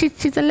hand. Look,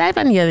 she's alive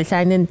on the other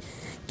side, and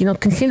you know,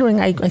 considering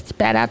I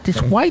spat out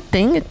this white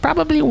thing, it's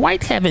probably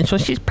white heaven, so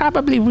she's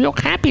probably real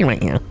happy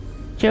right now.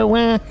 So,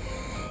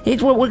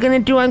 here's what we're gonna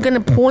do. I'm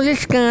gonna pull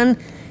this gun,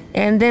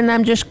 and then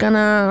I'm just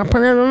gonna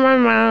put it in my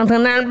mouth,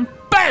 and then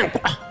bang!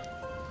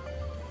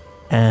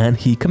 and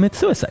he commits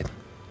suicide,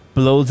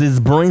 blows his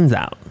brains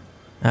out,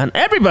 and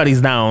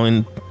everybody's now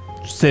in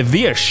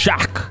severe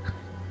shock.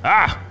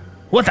 Ah,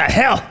 what the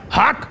hell,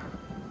 Hawk?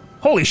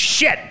 Holy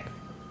shit!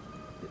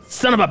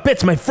 Son of a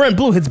bitch, my friend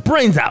blew his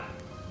brains out.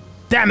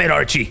 Damn it,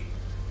 Archie.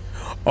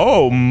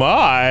 Oh,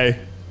 my.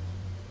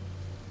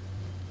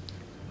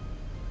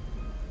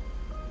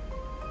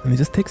 And he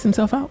just takes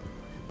himself out.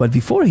 But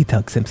before he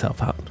takes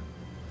himself out,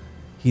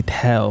 he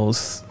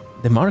tells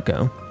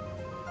DeMarco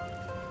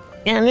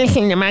Yeah,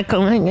 listen,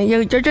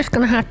 DeMarco, you're just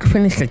gonna have to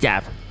finish the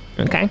job,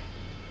 okay?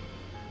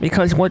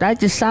 Because what I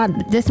just saw,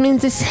 this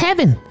means it's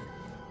heaven.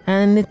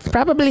 And it's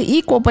probably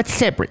equal but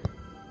separate.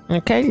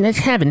 Okay, that's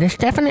heaven. That's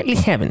definitely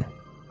heaven.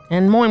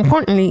 And more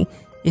importantly,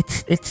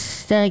 it's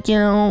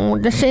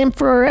the same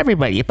for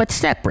everybody, but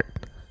separate.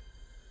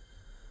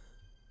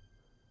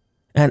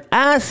 And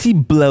as he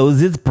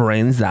blows his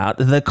brains out,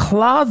 the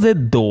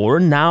closet door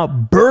now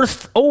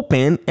bursts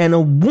open, and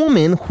a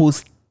woman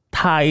who's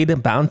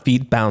tied, bound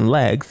feet, bound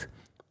legs,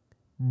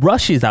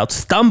 rushes out,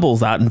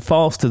 stumbles out, and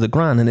falls to the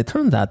ground. And it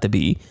turns out to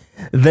be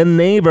the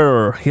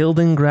neighbor,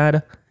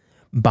 Hildegard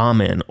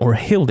Baumann, or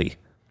Hildy.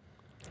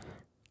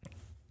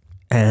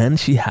 And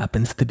she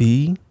happens to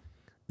be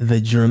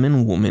the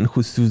German woman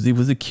who Susie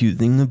was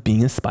accusing of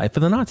being a spy for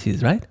the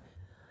Nazis, right?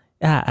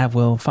 Yeah, I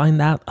will find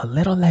out a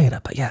little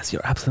later, but yes,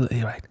 you're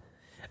absolutely right.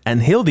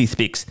 And Hildy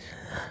speaks.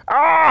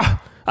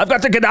 I've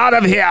got to get out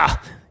of here.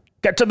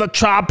 Get to the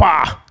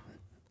chopper.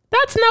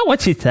 That's not what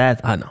she says.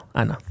 I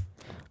know.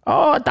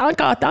 Oh,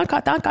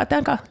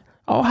 danke.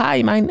 Oh,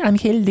 hi, I'm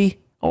Hildy.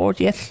 Oh,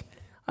 yes.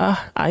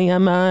 I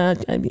am,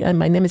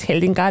 my name is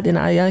Hildegard,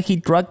 and he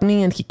drugged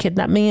me and he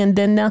kidnapped me, and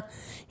then,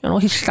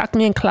 he stuck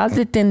me in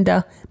closet, and,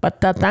 but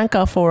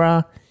danke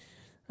for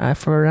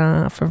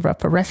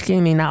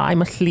rescuing me. Now I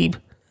must leave.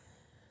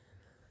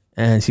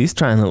 And she's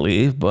trying to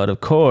leave, but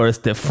of course,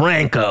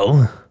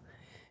 DeFranco,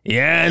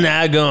 You're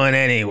not going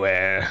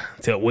anywhere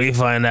till we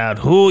find out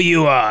who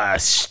you are.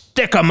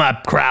 Stick 'em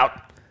up, Kraut.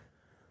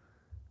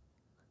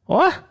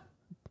 What?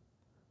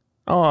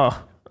 Oh.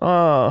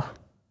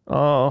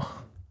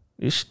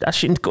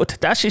 Das isn't good.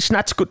 Das is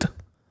not good.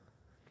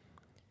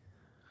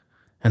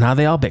 and now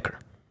they all bicker.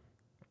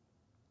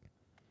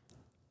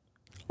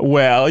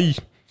 Well,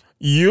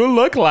 you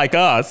look like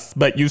us,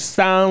 but you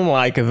sound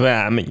like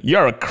them.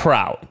 You're a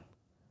Kraut.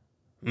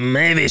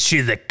 Maybe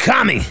she's a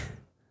commie.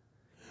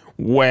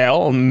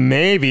 Well,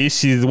 maybe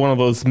she's one of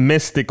those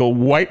mystical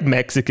white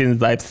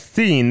Mexicans I've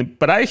seen,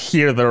 but I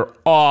hear they're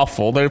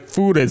awful. Their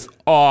food is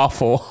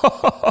awful.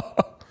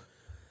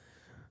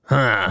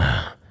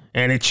 Huh.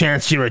 Any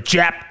chance you're a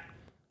Jap?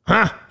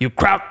 Huh? You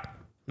Kraut?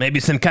 Maybe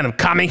some kind of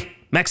commie?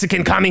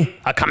 Mexican commie?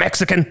 A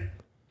Mexican?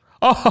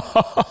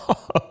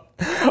 Oh,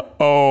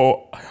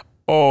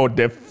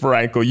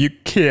 DeFranco, you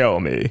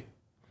kill me.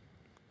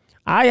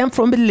 I am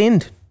from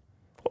Berlin.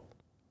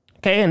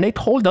 Okay, and they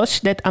told us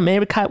that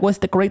America was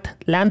the great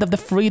land of the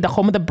free, the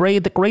home of the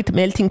brave, the great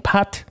melting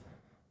pot.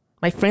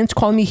 My friends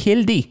call me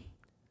Hildy.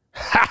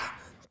 Ha!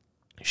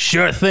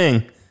 Sure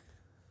thing.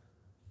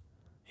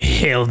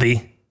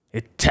 Hildy.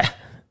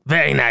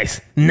 Very nice.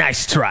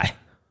 Nice try.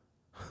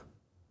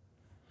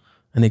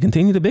 And they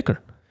continue to bicker.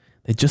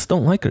 They just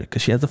don't like her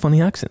because she has a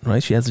funny accent,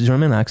 right? She has a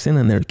German accent,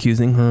 and they're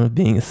accusing her of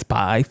being a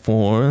spy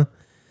for,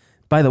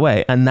 by the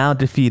way, a now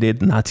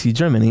defeated Nazi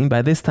Germany.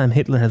 By this time,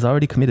 Hitler has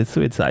already committed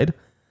suicide.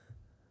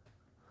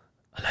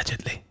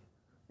 Allegedly.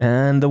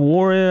 And the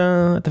war,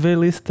 at the very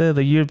least,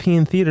 the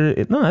European theater,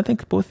 I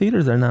think both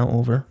theaters are now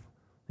over.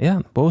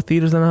 Yeah, both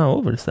theaters are now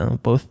over. So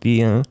both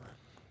the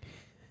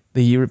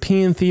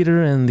European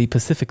theater and the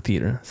Pacific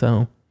theater.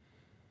 So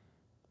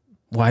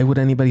why would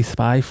anybody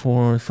spy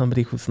for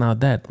somebody who's not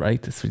dead,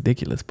 right? It's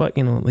ridiculous. But,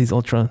 these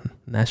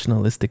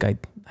ultra-nationalistic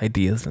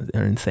ideas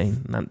are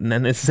insane. Not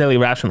necessarily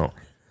rational.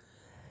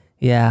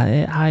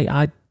 Yeah,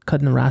 I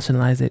couldn't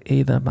rationalize it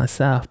either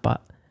myself,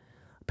 but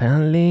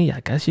apparently, I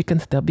guess you can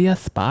still be a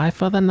spy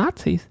for the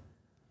Nazis.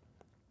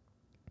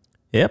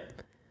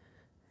 Yep.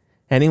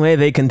 Anyway,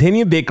 they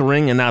continue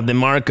bickering, and now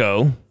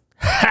DeMarco.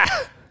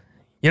 Ha!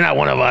 You're not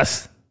one of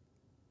us.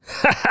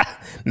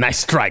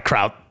 Nice try,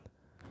 Kraut.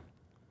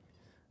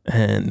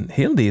 And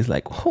Hildy is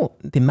like, oh,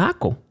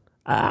 DeMarco,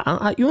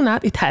 you're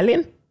not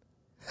Italian?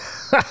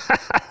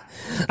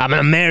 I'm an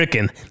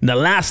American. The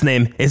last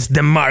name is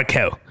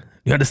DeMarco.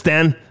 You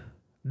understand?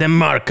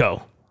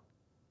 DeMarco.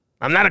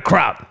 I'm not a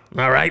Kraut,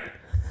 all right?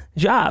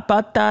 Yeah,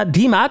 but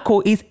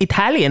DeMarco is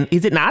Italian,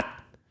 is it not?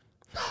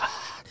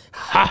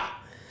 Ha!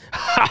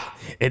 Ha!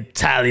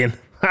 Italian.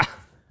 Ha!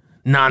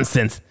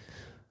 Nonsense.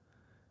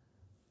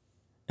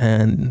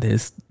 And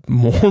there's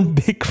more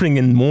bickering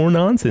and more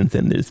nonsense,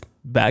 and there's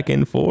back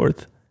and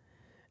forth.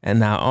 And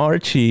now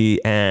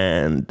Archie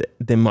and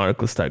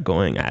DeMarco start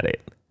going at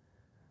it.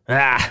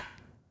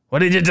 What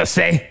did you just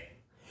say?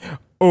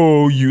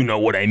 Oh, you know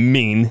what I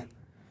mean.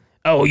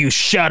 Oh, you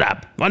shut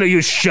up. Why don't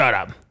you shut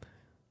up?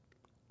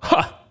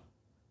 Ha!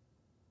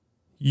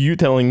 You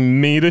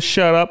telling me to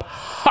shut up?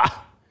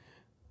 Ha!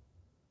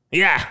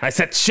 Yeah, I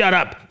said shut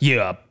up,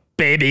 you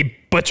baby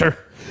butcher.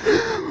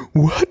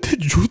 What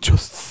did you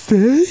just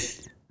say?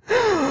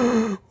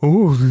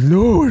 Oh,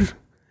 Lord.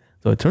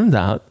 So it turns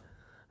out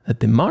that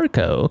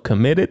DeMarco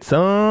committed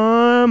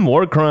some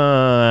war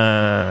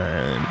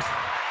crimes.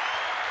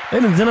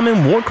 Ladies and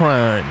gentlemen, war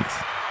crimes.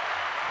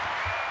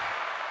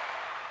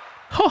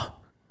 Huh.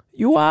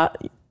 You are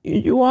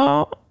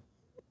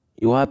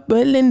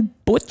Berlin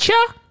butcher?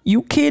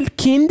 You killed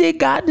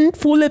kindergarten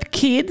full of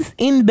kids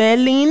in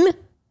Berlin?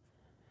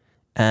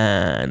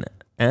 And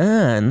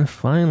Anne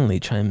finally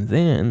chimes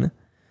in.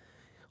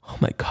 Oh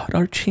my God,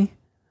 Archie.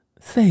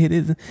 Say it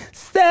isn't.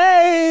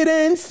 Say it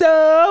ain't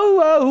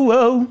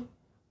so.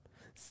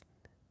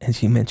 And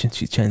she mentions,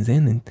 she chimes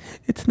in, and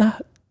it's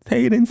not.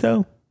 Say it ain't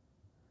so.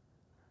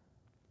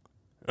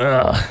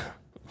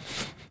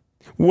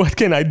 What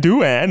can I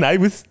do, Anne? I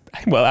was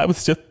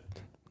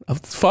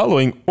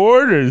following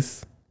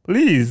orders.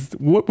 Please,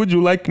 what would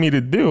you like me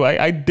to do?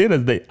 I did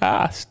as they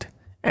asked.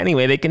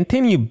 Anyway, they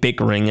continue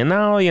bickering, and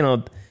now,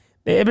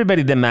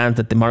 everybody demands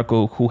that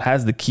DeMarco, who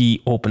has the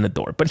key, open the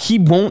door. But he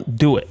won't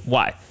do it.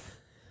 Why?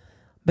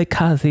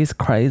 Because he's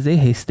crazy.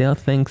 He still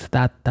thinks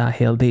that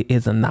Hildy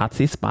is a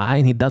Nazi spy,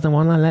 and he doesn't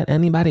want to let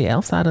anybody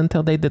else out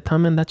until they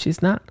determine that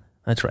she's not.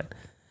 That's right.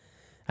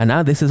 And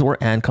now this is where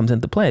Anne comes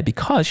into play,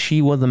 because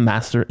she was a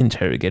master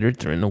interrogator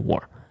during the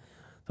war.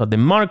 So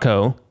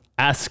DeMarco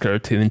asks her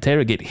to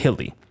interrogate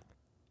Hildy.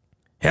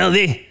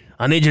 Hildy,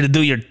 I need you to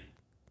do your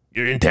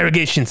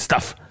interrogation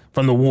stuff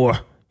from the war.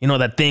 You know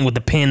that thing with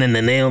the pin and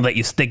the nail that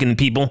you stick in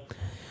people?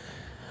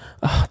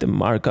 Oh,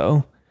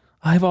 DeMarco,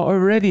 I've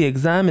already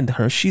examined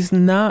her. She's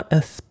not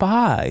a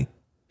spy.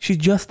 She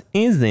just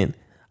isn't.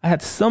 I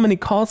had so many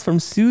calls from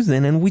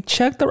Susan, and we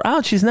checked her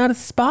out. She's not a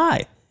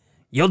spy.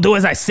 You'll do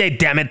as I say,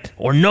 damn it,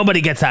 or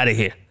nobody gets out of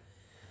here.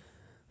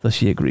 So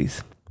she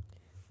agrees.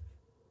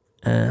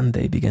 And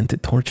they begin to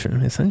torture,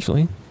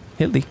 essentially,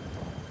 Hildy.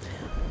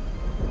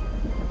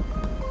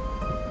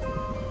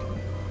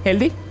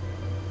 Hildy?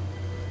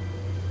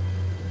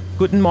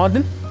 Guten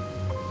Morgen.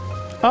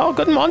 Oh,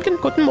 guten Morgen,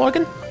 guten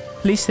Morgen.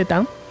 Please sit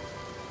down.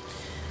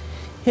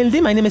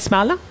 Hildy, my name is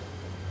Smala.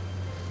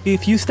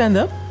 If you stand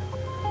up,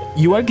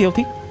 you are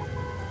guilty.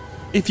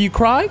 If you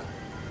cry,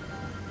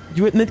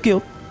 you admit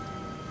guilt.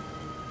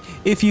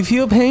 If you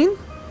feel pain,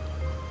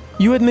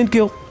 you admit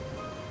guilt.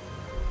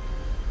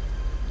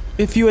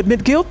 If you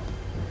admit guilt,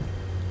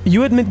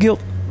 you admit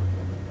guilt.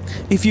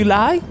 If you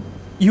lie,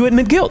 you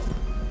admit guilt.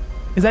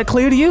 Is that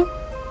clear to you?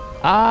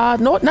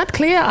 No, not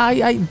clear.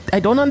 I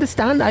don't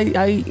understand.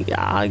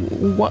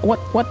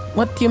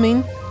 What do you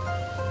mean?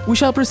 We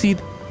shall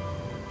proceed.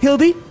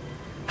 Hildy,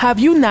 have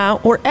you now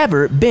or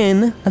ever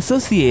been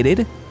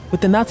associated with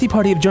the Nazi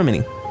Party of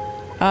Germany?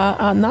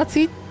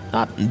 Nazi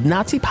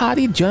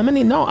Party,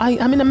 Germany? No,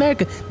 I'm in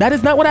America. That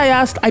is not what I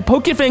asked. I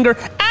poke your finger.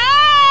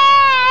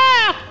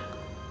 Ah!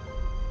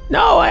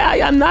 No,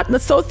 I'm not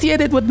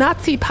associated with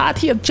Nazi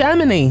Party of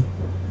Germany.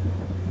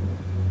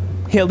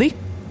 Hildy,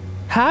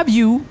 have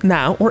you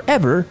now or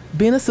ever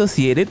been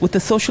associated with the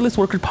Socialist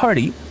Worker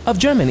Party of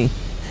Germany?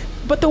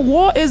 But the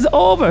war is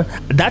over.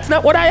 That's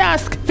not what I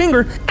asked.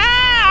 Finger.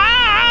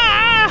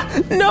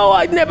 No,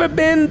 I've never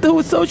been to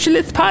a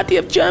Socialist Party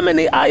of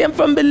Germany. I am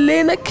from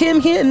Berlin. I came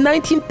here in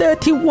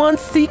 1931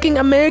 seeking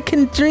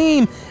American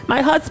dream.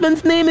 My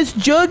husband's name is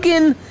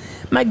Jürgen.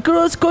 My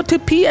girls go to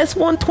PS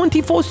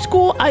 124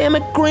 school. I am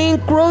a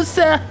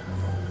greengrocer.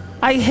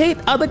 I hate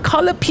other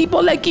colored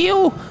people like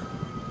you.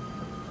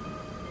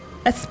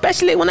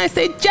 Especially when I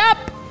say Jap.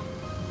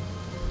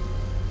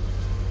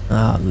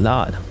 Oh,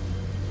 Lord.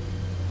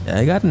 Yeah,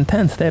 I got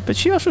intense there, but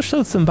she also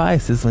showed some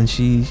biases when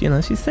she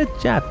said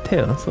Jap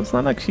too. So it's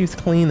not like she's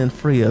clean and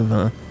free of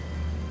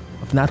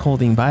not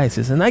holding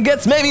biases. And I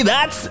guess maybe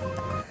that's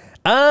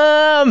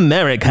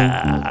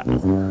America.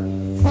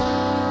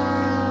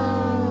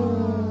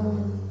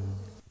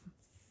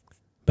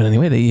 But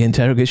anyway, the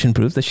interrogation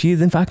proves that she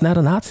is in fact not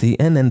a Nazi,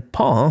 and then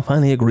Paul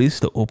finally agrees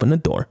to open the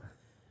door.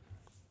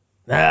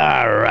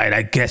 All right,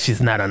 I guess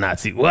she's not a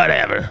Nazi.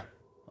 Whatever.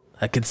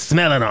 I could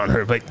smell it on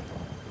her, but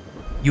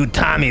you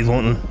Tommies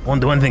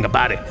won't do anything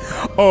about it.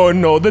 Oh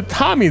no, the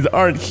Tommies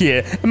aren't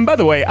here. And by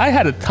the way, I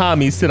had a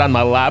Tommy sit on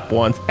my lap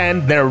once,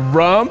 and their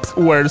rumps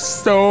were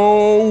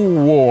so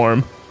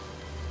warm.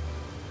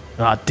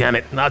 Oh, damn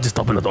it. I'll just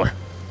open the door.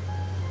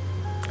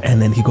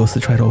 And then he goes to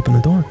try to open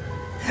the door.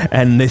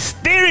 And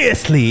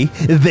mysteriously,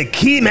 the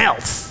key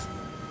melts.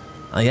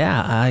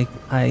 Yeah,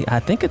 I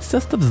think it's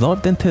just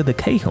absorbed into the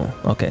keyhole.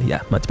 Okay,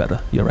 yeah, much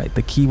better. You're right.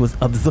 The key was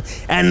absorbed.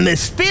 And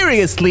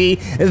mysteriously,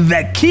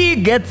 the key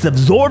gets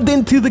absorbed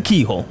into the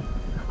keyhole.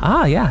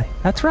 Ah, yeah,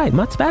 that's right.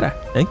 Much better.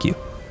 Thank you.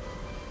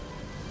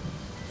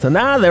 So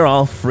now they're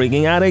all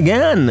freaking out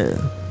again.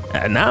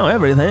 And now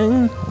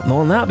everything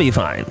will not be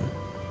fine.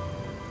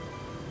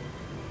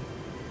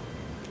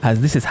 As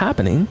this is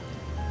happening,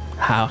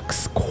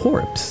 Hack's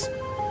corpse,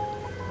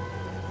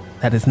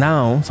 that is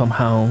now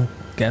somehow,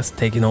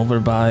 taken over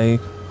by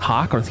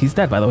Hawk, or he's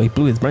dead by the way, he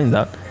blew his brains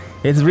out,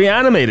 is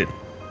reanimated.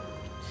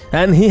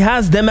 And he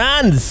has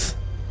demands.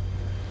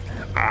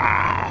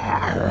 I'm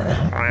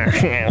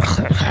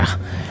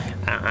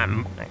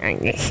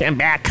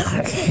back.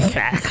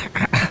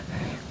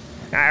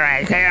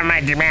 Alright, here are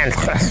my demands.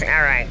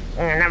 Alright.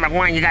 Number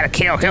one, you gotta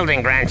kill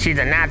Hildengren. She's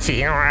a Nazi.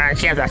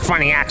 She has a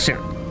funny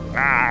accent.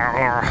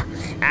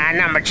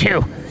 Number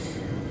two,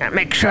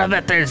 make sure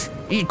that there's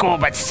equal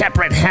but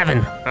separate heaven.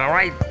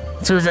 Alright?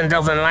 Susan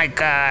doesn't like,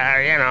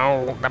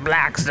 the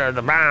blacks or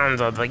the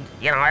browns or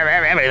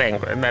everything.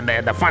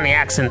 The funny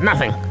accent,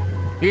 nothing.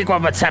 Equal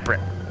but separate.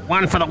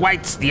 One for the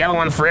whites, the other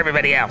one for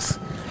everybody else.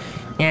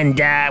 And,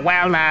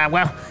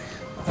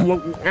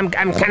 Well, I'm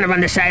kind of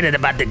undecided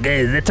about the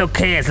gays. It's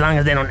okay as long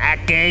as they don't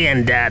act gay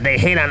and they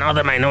hate on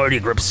other minority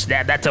groups.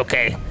 That's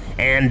okay.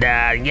 And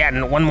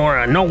yeah, one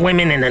more. No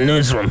women in the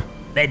newsroom.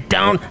 They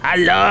don't. I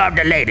love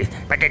the ladies,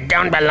 but they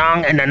don't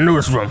belong in the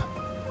newsroom.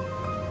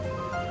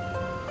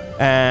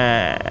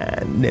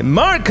 And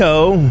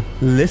Marco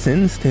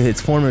listens to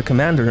his former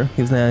commander.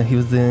 He was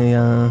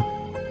the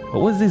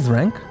what was his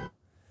rank?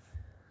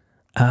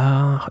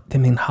 They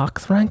mean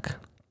Hawk's rank?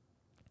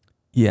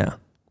 Yeah.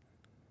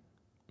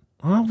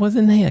 Oh,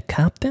 wasn't he a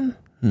captain?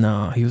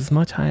 No, he was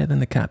much higher than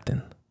the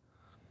captain.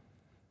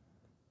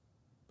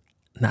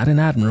 Not an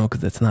admiral,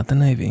 because it's not the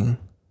Navy.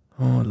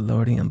 Oh,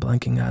 lordy, I'm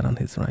blanking out on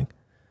his rank.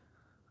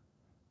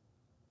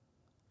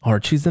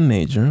 Archie's a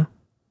major,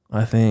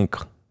 I think.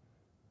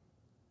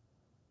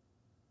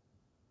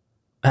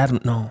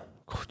 No.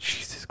 Oh,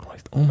 Jesus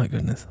Christ. Oh my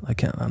goodness. I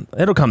can't.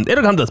 It'll come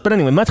to us. But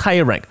anyway, much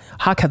higher rank.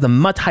 Hawk has a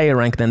much higher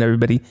rank than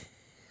everybody.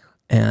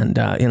 And,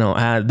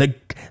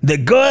 the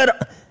good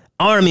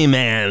army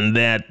man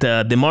that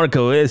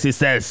DeMarco is, he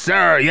says,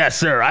 "Sir, yes,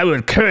 sir, I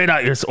will carry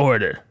out your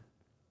order."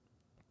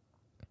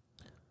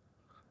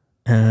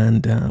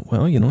 And,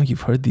 well,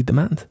 you've heard the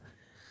demands.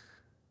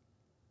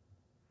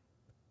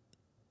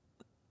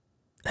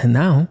 And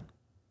now,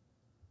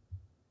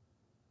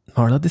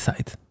 Marlo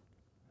decides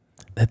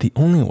that the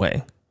only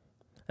way,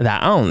 no.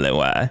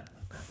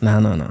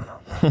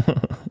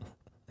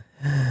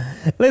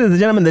 Ladies and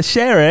gentlemen, the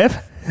sheriff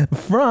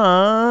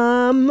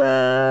from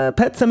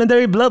Pet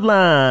Sematary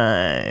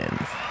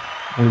Bloodlines.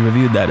 We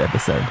reviewed that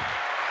episode.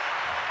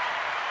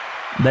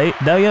 Do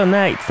you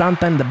need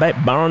something to be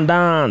burned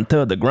down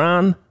to the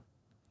ground?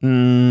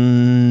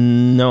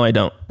 No, I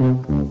don't.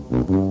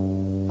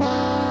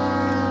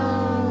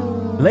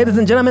 Ladies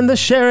and gentlemen, the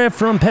sheriff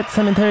from Pet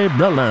Sematary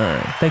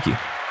Bloodlines. Thank you.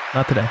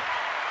 Not today.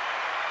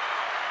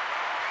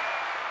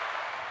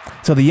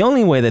 So the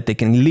only way that they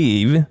can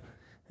leave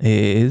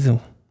is,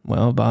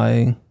 well,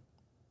 by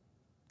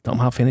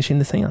somehow finishing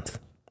the seance.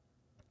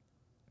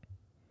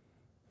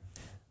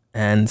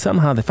 And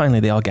somehow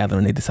they all gather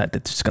and they decide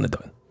that they're just going to do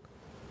it.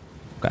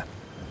 Okay.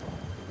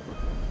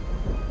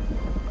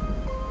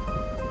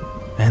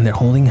 And they're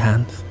holding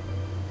hands.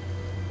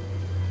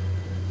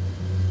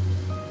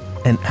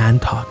 And Anne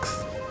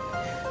talks.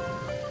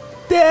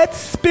 Dead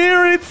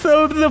spirits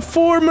of the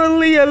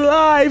formerly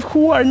alive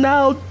who are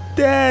now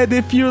dead,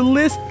 if you're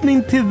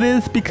listening to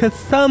this because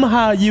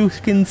somehow you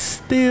can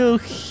still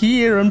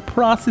hear and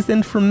process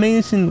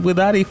information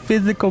without a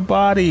physical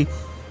body,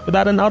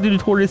 without an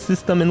auditory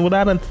system, and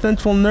without a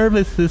central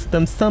nervous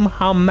system,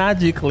 somehow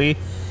magically,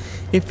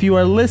 if you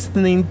are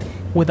listening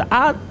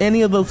without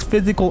any of those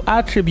physical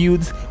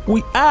attributes,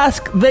 we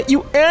ask that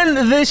you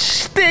end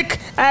this shtick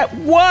at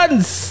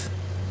once.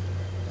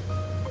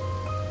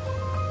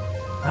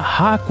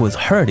 Hawk was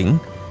hurting,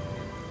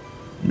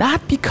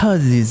 not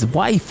because his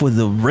wife was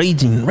a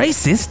raging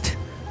racist,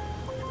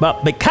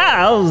 but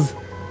because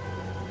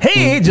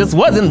he just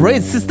wasn't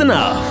racist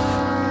enough.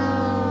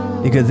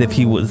 Because if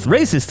he was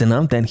racist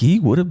enough, then he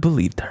would have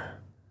believed her.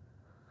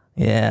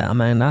 Yeah, I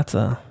mean, that's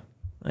a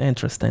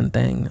interesting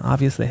thing.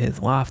 Obviously, his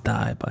wife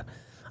died, but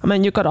I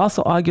mean, you could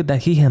also argue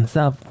that he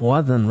himself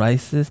wasn't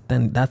racist,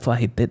 and that's why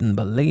he didn't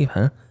believe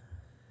her.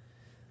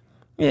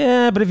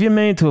 Yeah, but if you're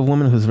married to a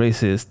woman who's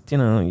racist,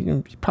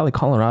 you probably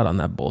call her out on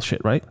that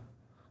bullshit, right?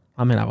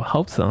 I mean, I would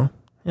hope so.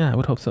 Yeah, I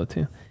would hope so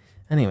too.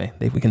 Anyway,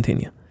 we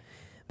continue.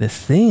 The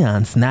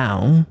seance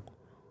now,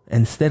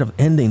 instead of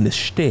ending the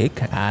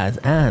shtick, as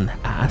Anne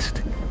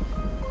asked,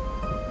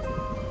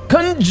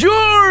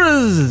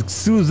 conjures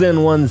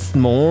Susan once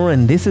more,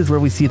 and this is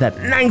where we see that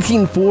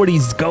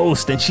 1940s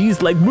ghost, and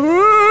she's like,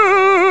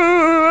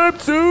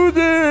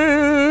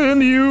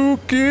 Susan, you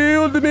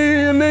killed me,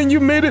 and then you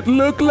made it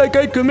look like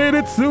I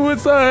committed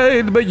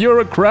suicide, but you're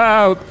a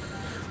crowd.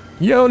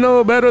 You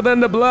know better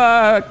than the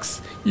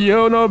blacks.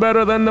 You know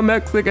better than the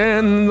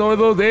Mexicans or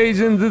those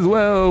Asians as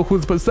well,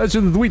 whose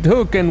possessions we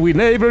took and we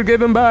never gave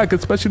them back,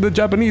 especially the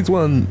Japanese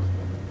one.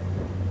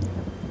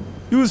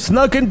 You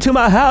snuck into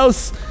my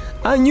house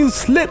and you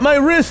slit my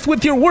wrist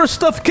with your worst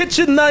stuff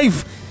kitchen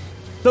knife.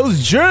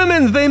 Those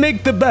Germans, they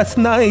make the best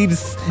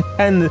knives,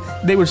 and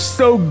they were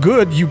so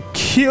good you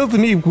killed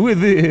me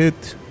with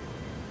it.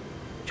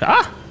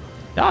 Ah?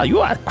 Oh, you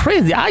are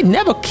crazy. I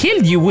never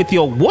killed you with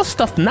your worst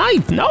stuff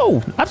knife.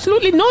 No,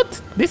 absolutely not.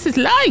 This is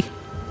lie.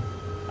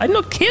 I did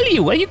not kill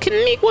you. Are you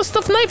kidding me? Worst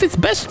stuff knife is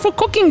best for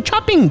cooking,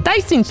 chopping,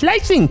 dicing,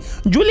 slicing.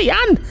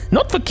 Julianne,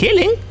 not for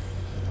killing.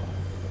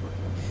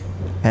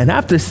 And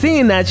after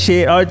seeing that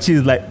shit,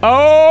 Archie's like,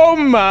 oh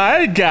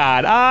my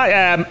God, I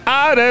am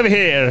out of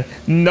here.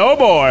 No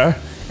more.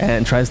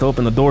 And tries to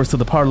open the doors to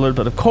the parlor,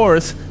 but of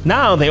course,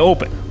 now they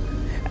open.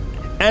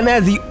 And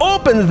as he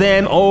opens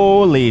them,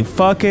 holy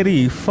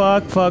fuckity,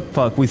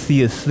 fuck, we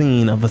see a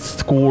scene of a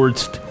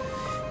scorched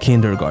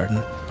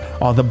kindergarten.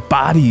 All the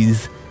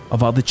bodies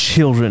of all the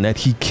children that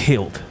he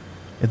killed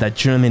at that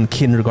German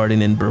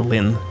kindergarten in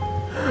Berlin.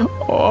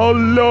 Oh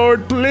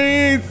Lord,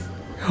 please.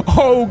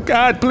 Oh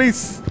God,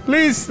 please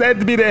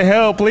send me to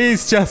hell.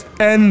 Please just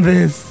end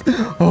this.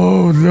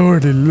 Oh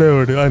Lordy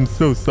Lord, I'm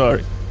so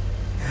sorry.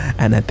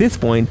 And at this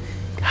point,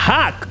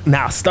 Hawk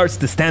now starts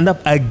to stand up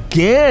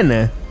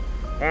again.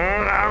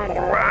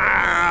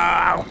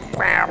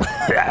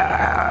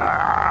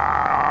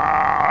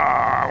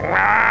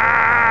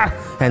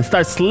 And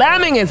starts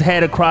slamming his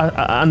head across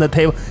on the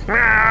table.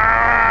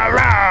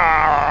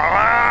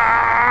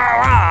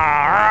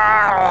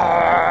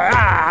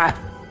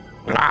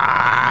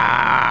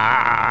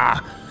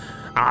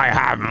 I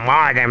have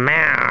more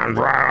demands.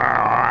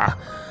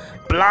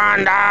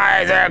 Blonde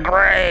eyes are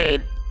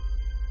great.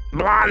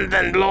 Blonde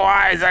and blue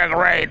eyes are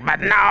great, but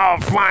no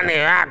funny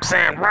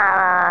accent.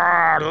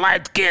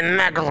 Light-skinned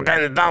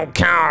Mexicans don't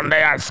count.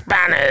 They are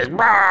Spanish.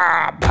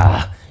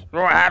 You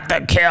have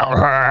to kill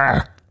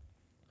her.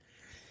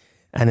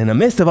 And in the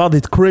midst of all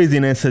this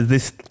craziness, as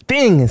this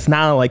thing is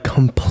now like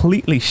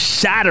completely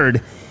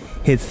shattered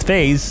his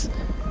face,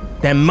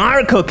 then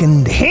Marco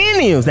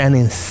continues and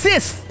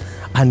insists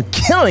on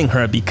killing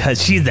her because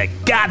she's a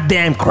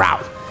goddamn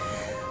kraut.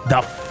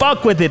 The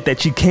fuck with it that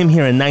she came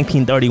here in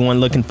 1931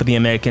 looking for the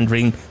American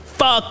dream.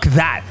 Fuck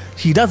that.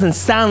 She doesn't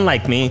sound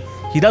like me.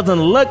 She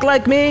doesn't look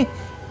like me.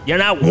 You're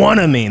not one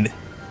of me.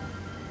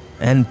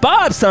 And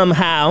Bob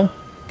somehow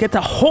gets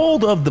a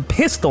hold of the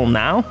pistol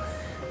now.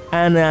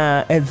 And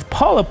as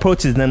Paul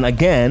approaches them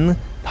again,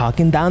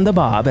 talking down to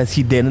Bob as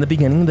he did in the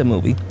beginning of the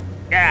movie.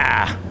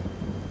 Yeah.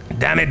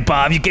 Damn it,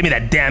 Bob. You gave me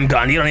that damn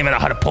gun. You don't even know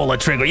how to pull a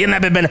trigger. You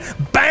never been...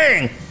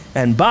 Bang!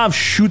 And Bob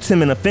shoots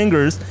him in the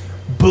fingers,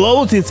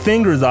 blows his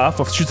fingers off,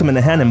 or shoots him in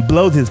the hand and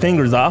blows his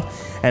fingers off.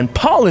 And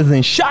Paul is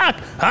in shock.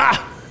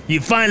 You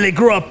finally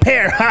grew a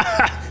pair.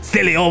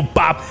 Silly old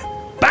Bob.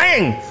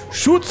 Bang!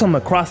 Shoots him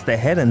across the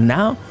head, and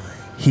now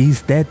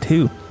he's dead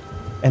too.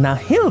 And now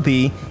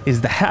Hildy is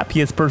the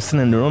happiest person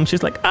in the room.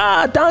 She's like,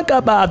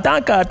 danke, Bob,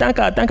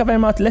 danke very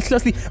much. Let's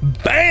see.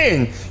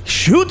 Bang!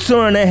 Shoots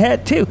her in the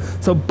head too.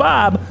 So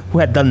Bob, who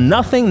had done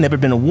nothing, never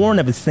been to war,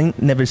 never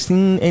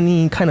seen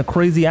any kind of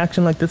crazy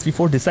action like this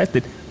before,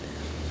 decided,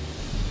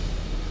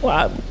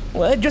 Well,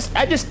 I just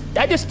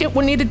did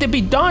what needed to be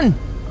done.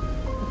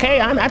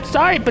 Okay, I'm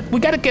sorry, but we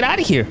gotta get out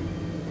of here.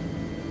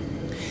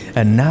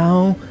 And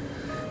now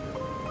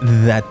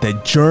that the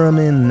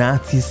German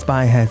Nazi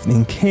spy has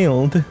been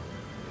killed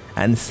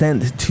and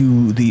sent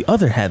to the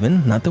other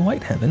heaven, not the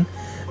white heaven,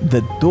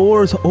 the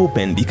doors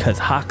open because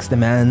Hawk's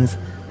demands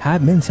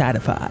have been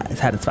satisfied. Good.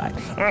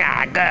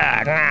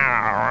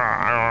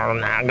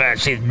 No, good.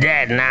 She's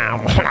dead now.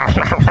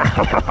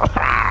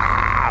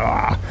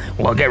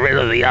 We'll get rid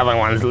of the other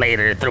ones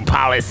later through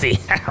policy.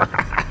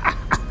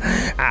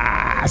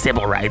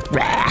 Civil rights.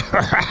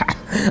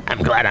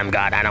 I'm glad I'm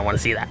God. I don't want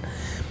to see that.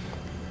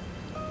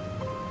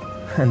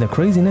 And the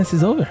craziness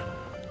is over.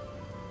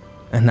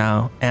 And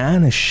now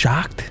Anne is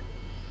shocked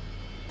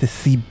to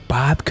see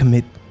Bob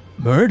commit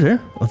murder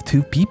of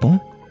two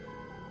people.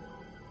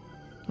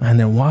 And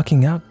they're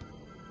walking out.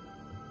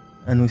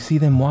 And we see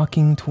them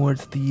walking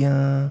towards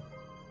the,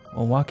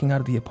 walking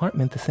out of the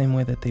apartment the same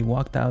way that they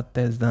walked out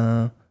as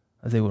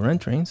they were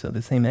entering. So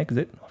the same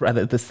exit,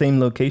 rather the same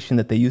location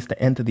that they used to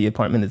enter the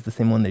apartment is the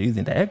same one they're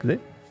using to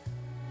exit.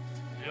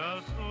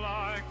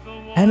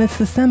 And it's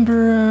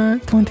December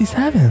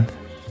 27th.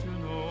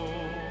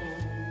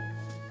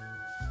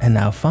 And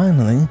now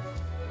finally,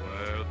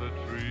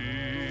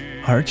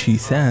 Archie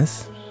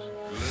says,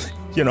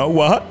 You know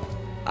what?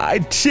 I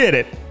did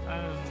it.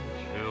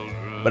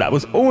 But I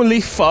was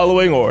only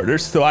following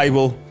orders, so I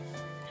will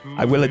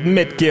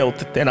admit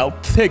guilt, and I'll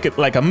take it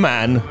like a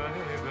man.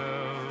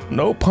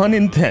 No pun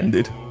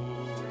intended.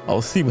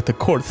 I'll see what the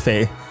court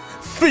say.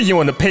 See you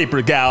in the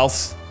paper,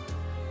 gals.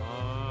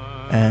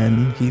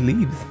 And he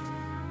leaves.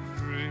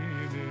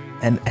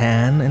 And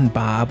Anne and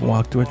Bob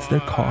walk towards their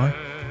car.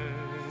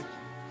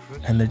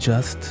 And they're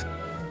just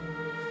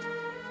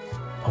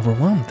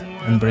overwhelmed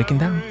and breaking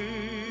down.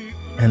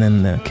 And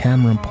then the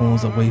camera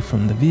pulls away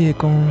from the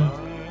vehicle,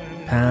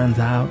 pans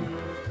out,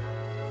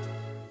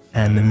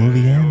 and the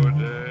movie ends.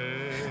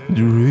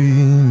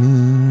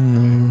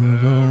 Dreaming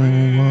of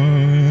a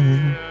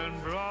one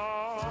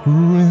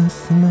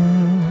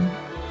Christmas.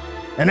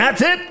 And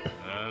that's it.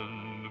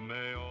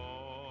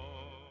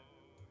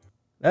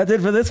 That's it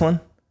for this one.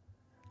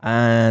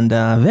 And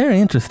very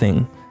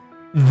interesting.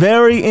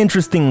 Very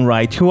interesting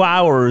ride. 2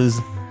 hours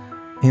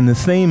in the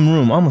same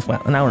room. Almost,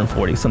 well, an hour and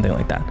 40, something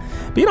like that.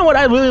 But you know what?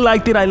 I really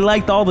liked it. I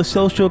liked all the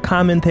social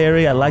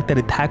commentary. I liked that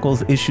it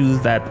tackles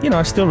issues that,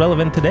 are still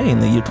relevant today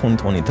in the year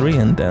 2023.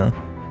 And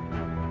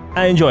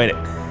I enjoyed it.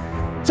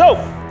 So,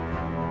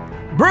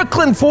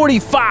 Brooklyn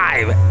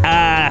 45.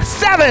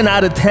 7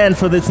 out of 10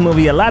 for this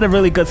movie. A lot of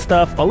really good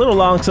stuff. A little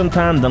long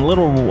sometimes. And a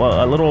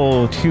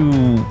little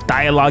too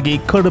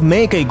dialogue-y. Could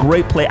make a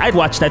great play. I'd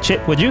watch that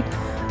shit. Would you?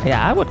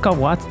 Yeah, I would go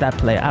watch that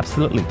play,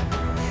 absolutely.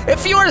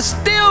 If you are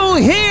still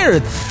here,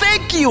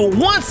 thank you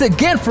once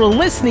again for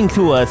listening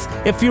to us.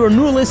 If you're a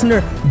new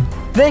listener,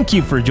 thank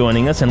you for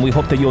joining us, and we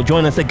hope that you'll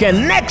join us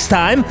again next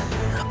time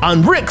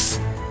on Rick's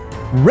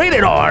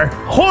Rated R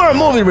Horror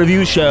Movie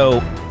Review Show.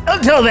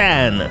 Until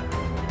then.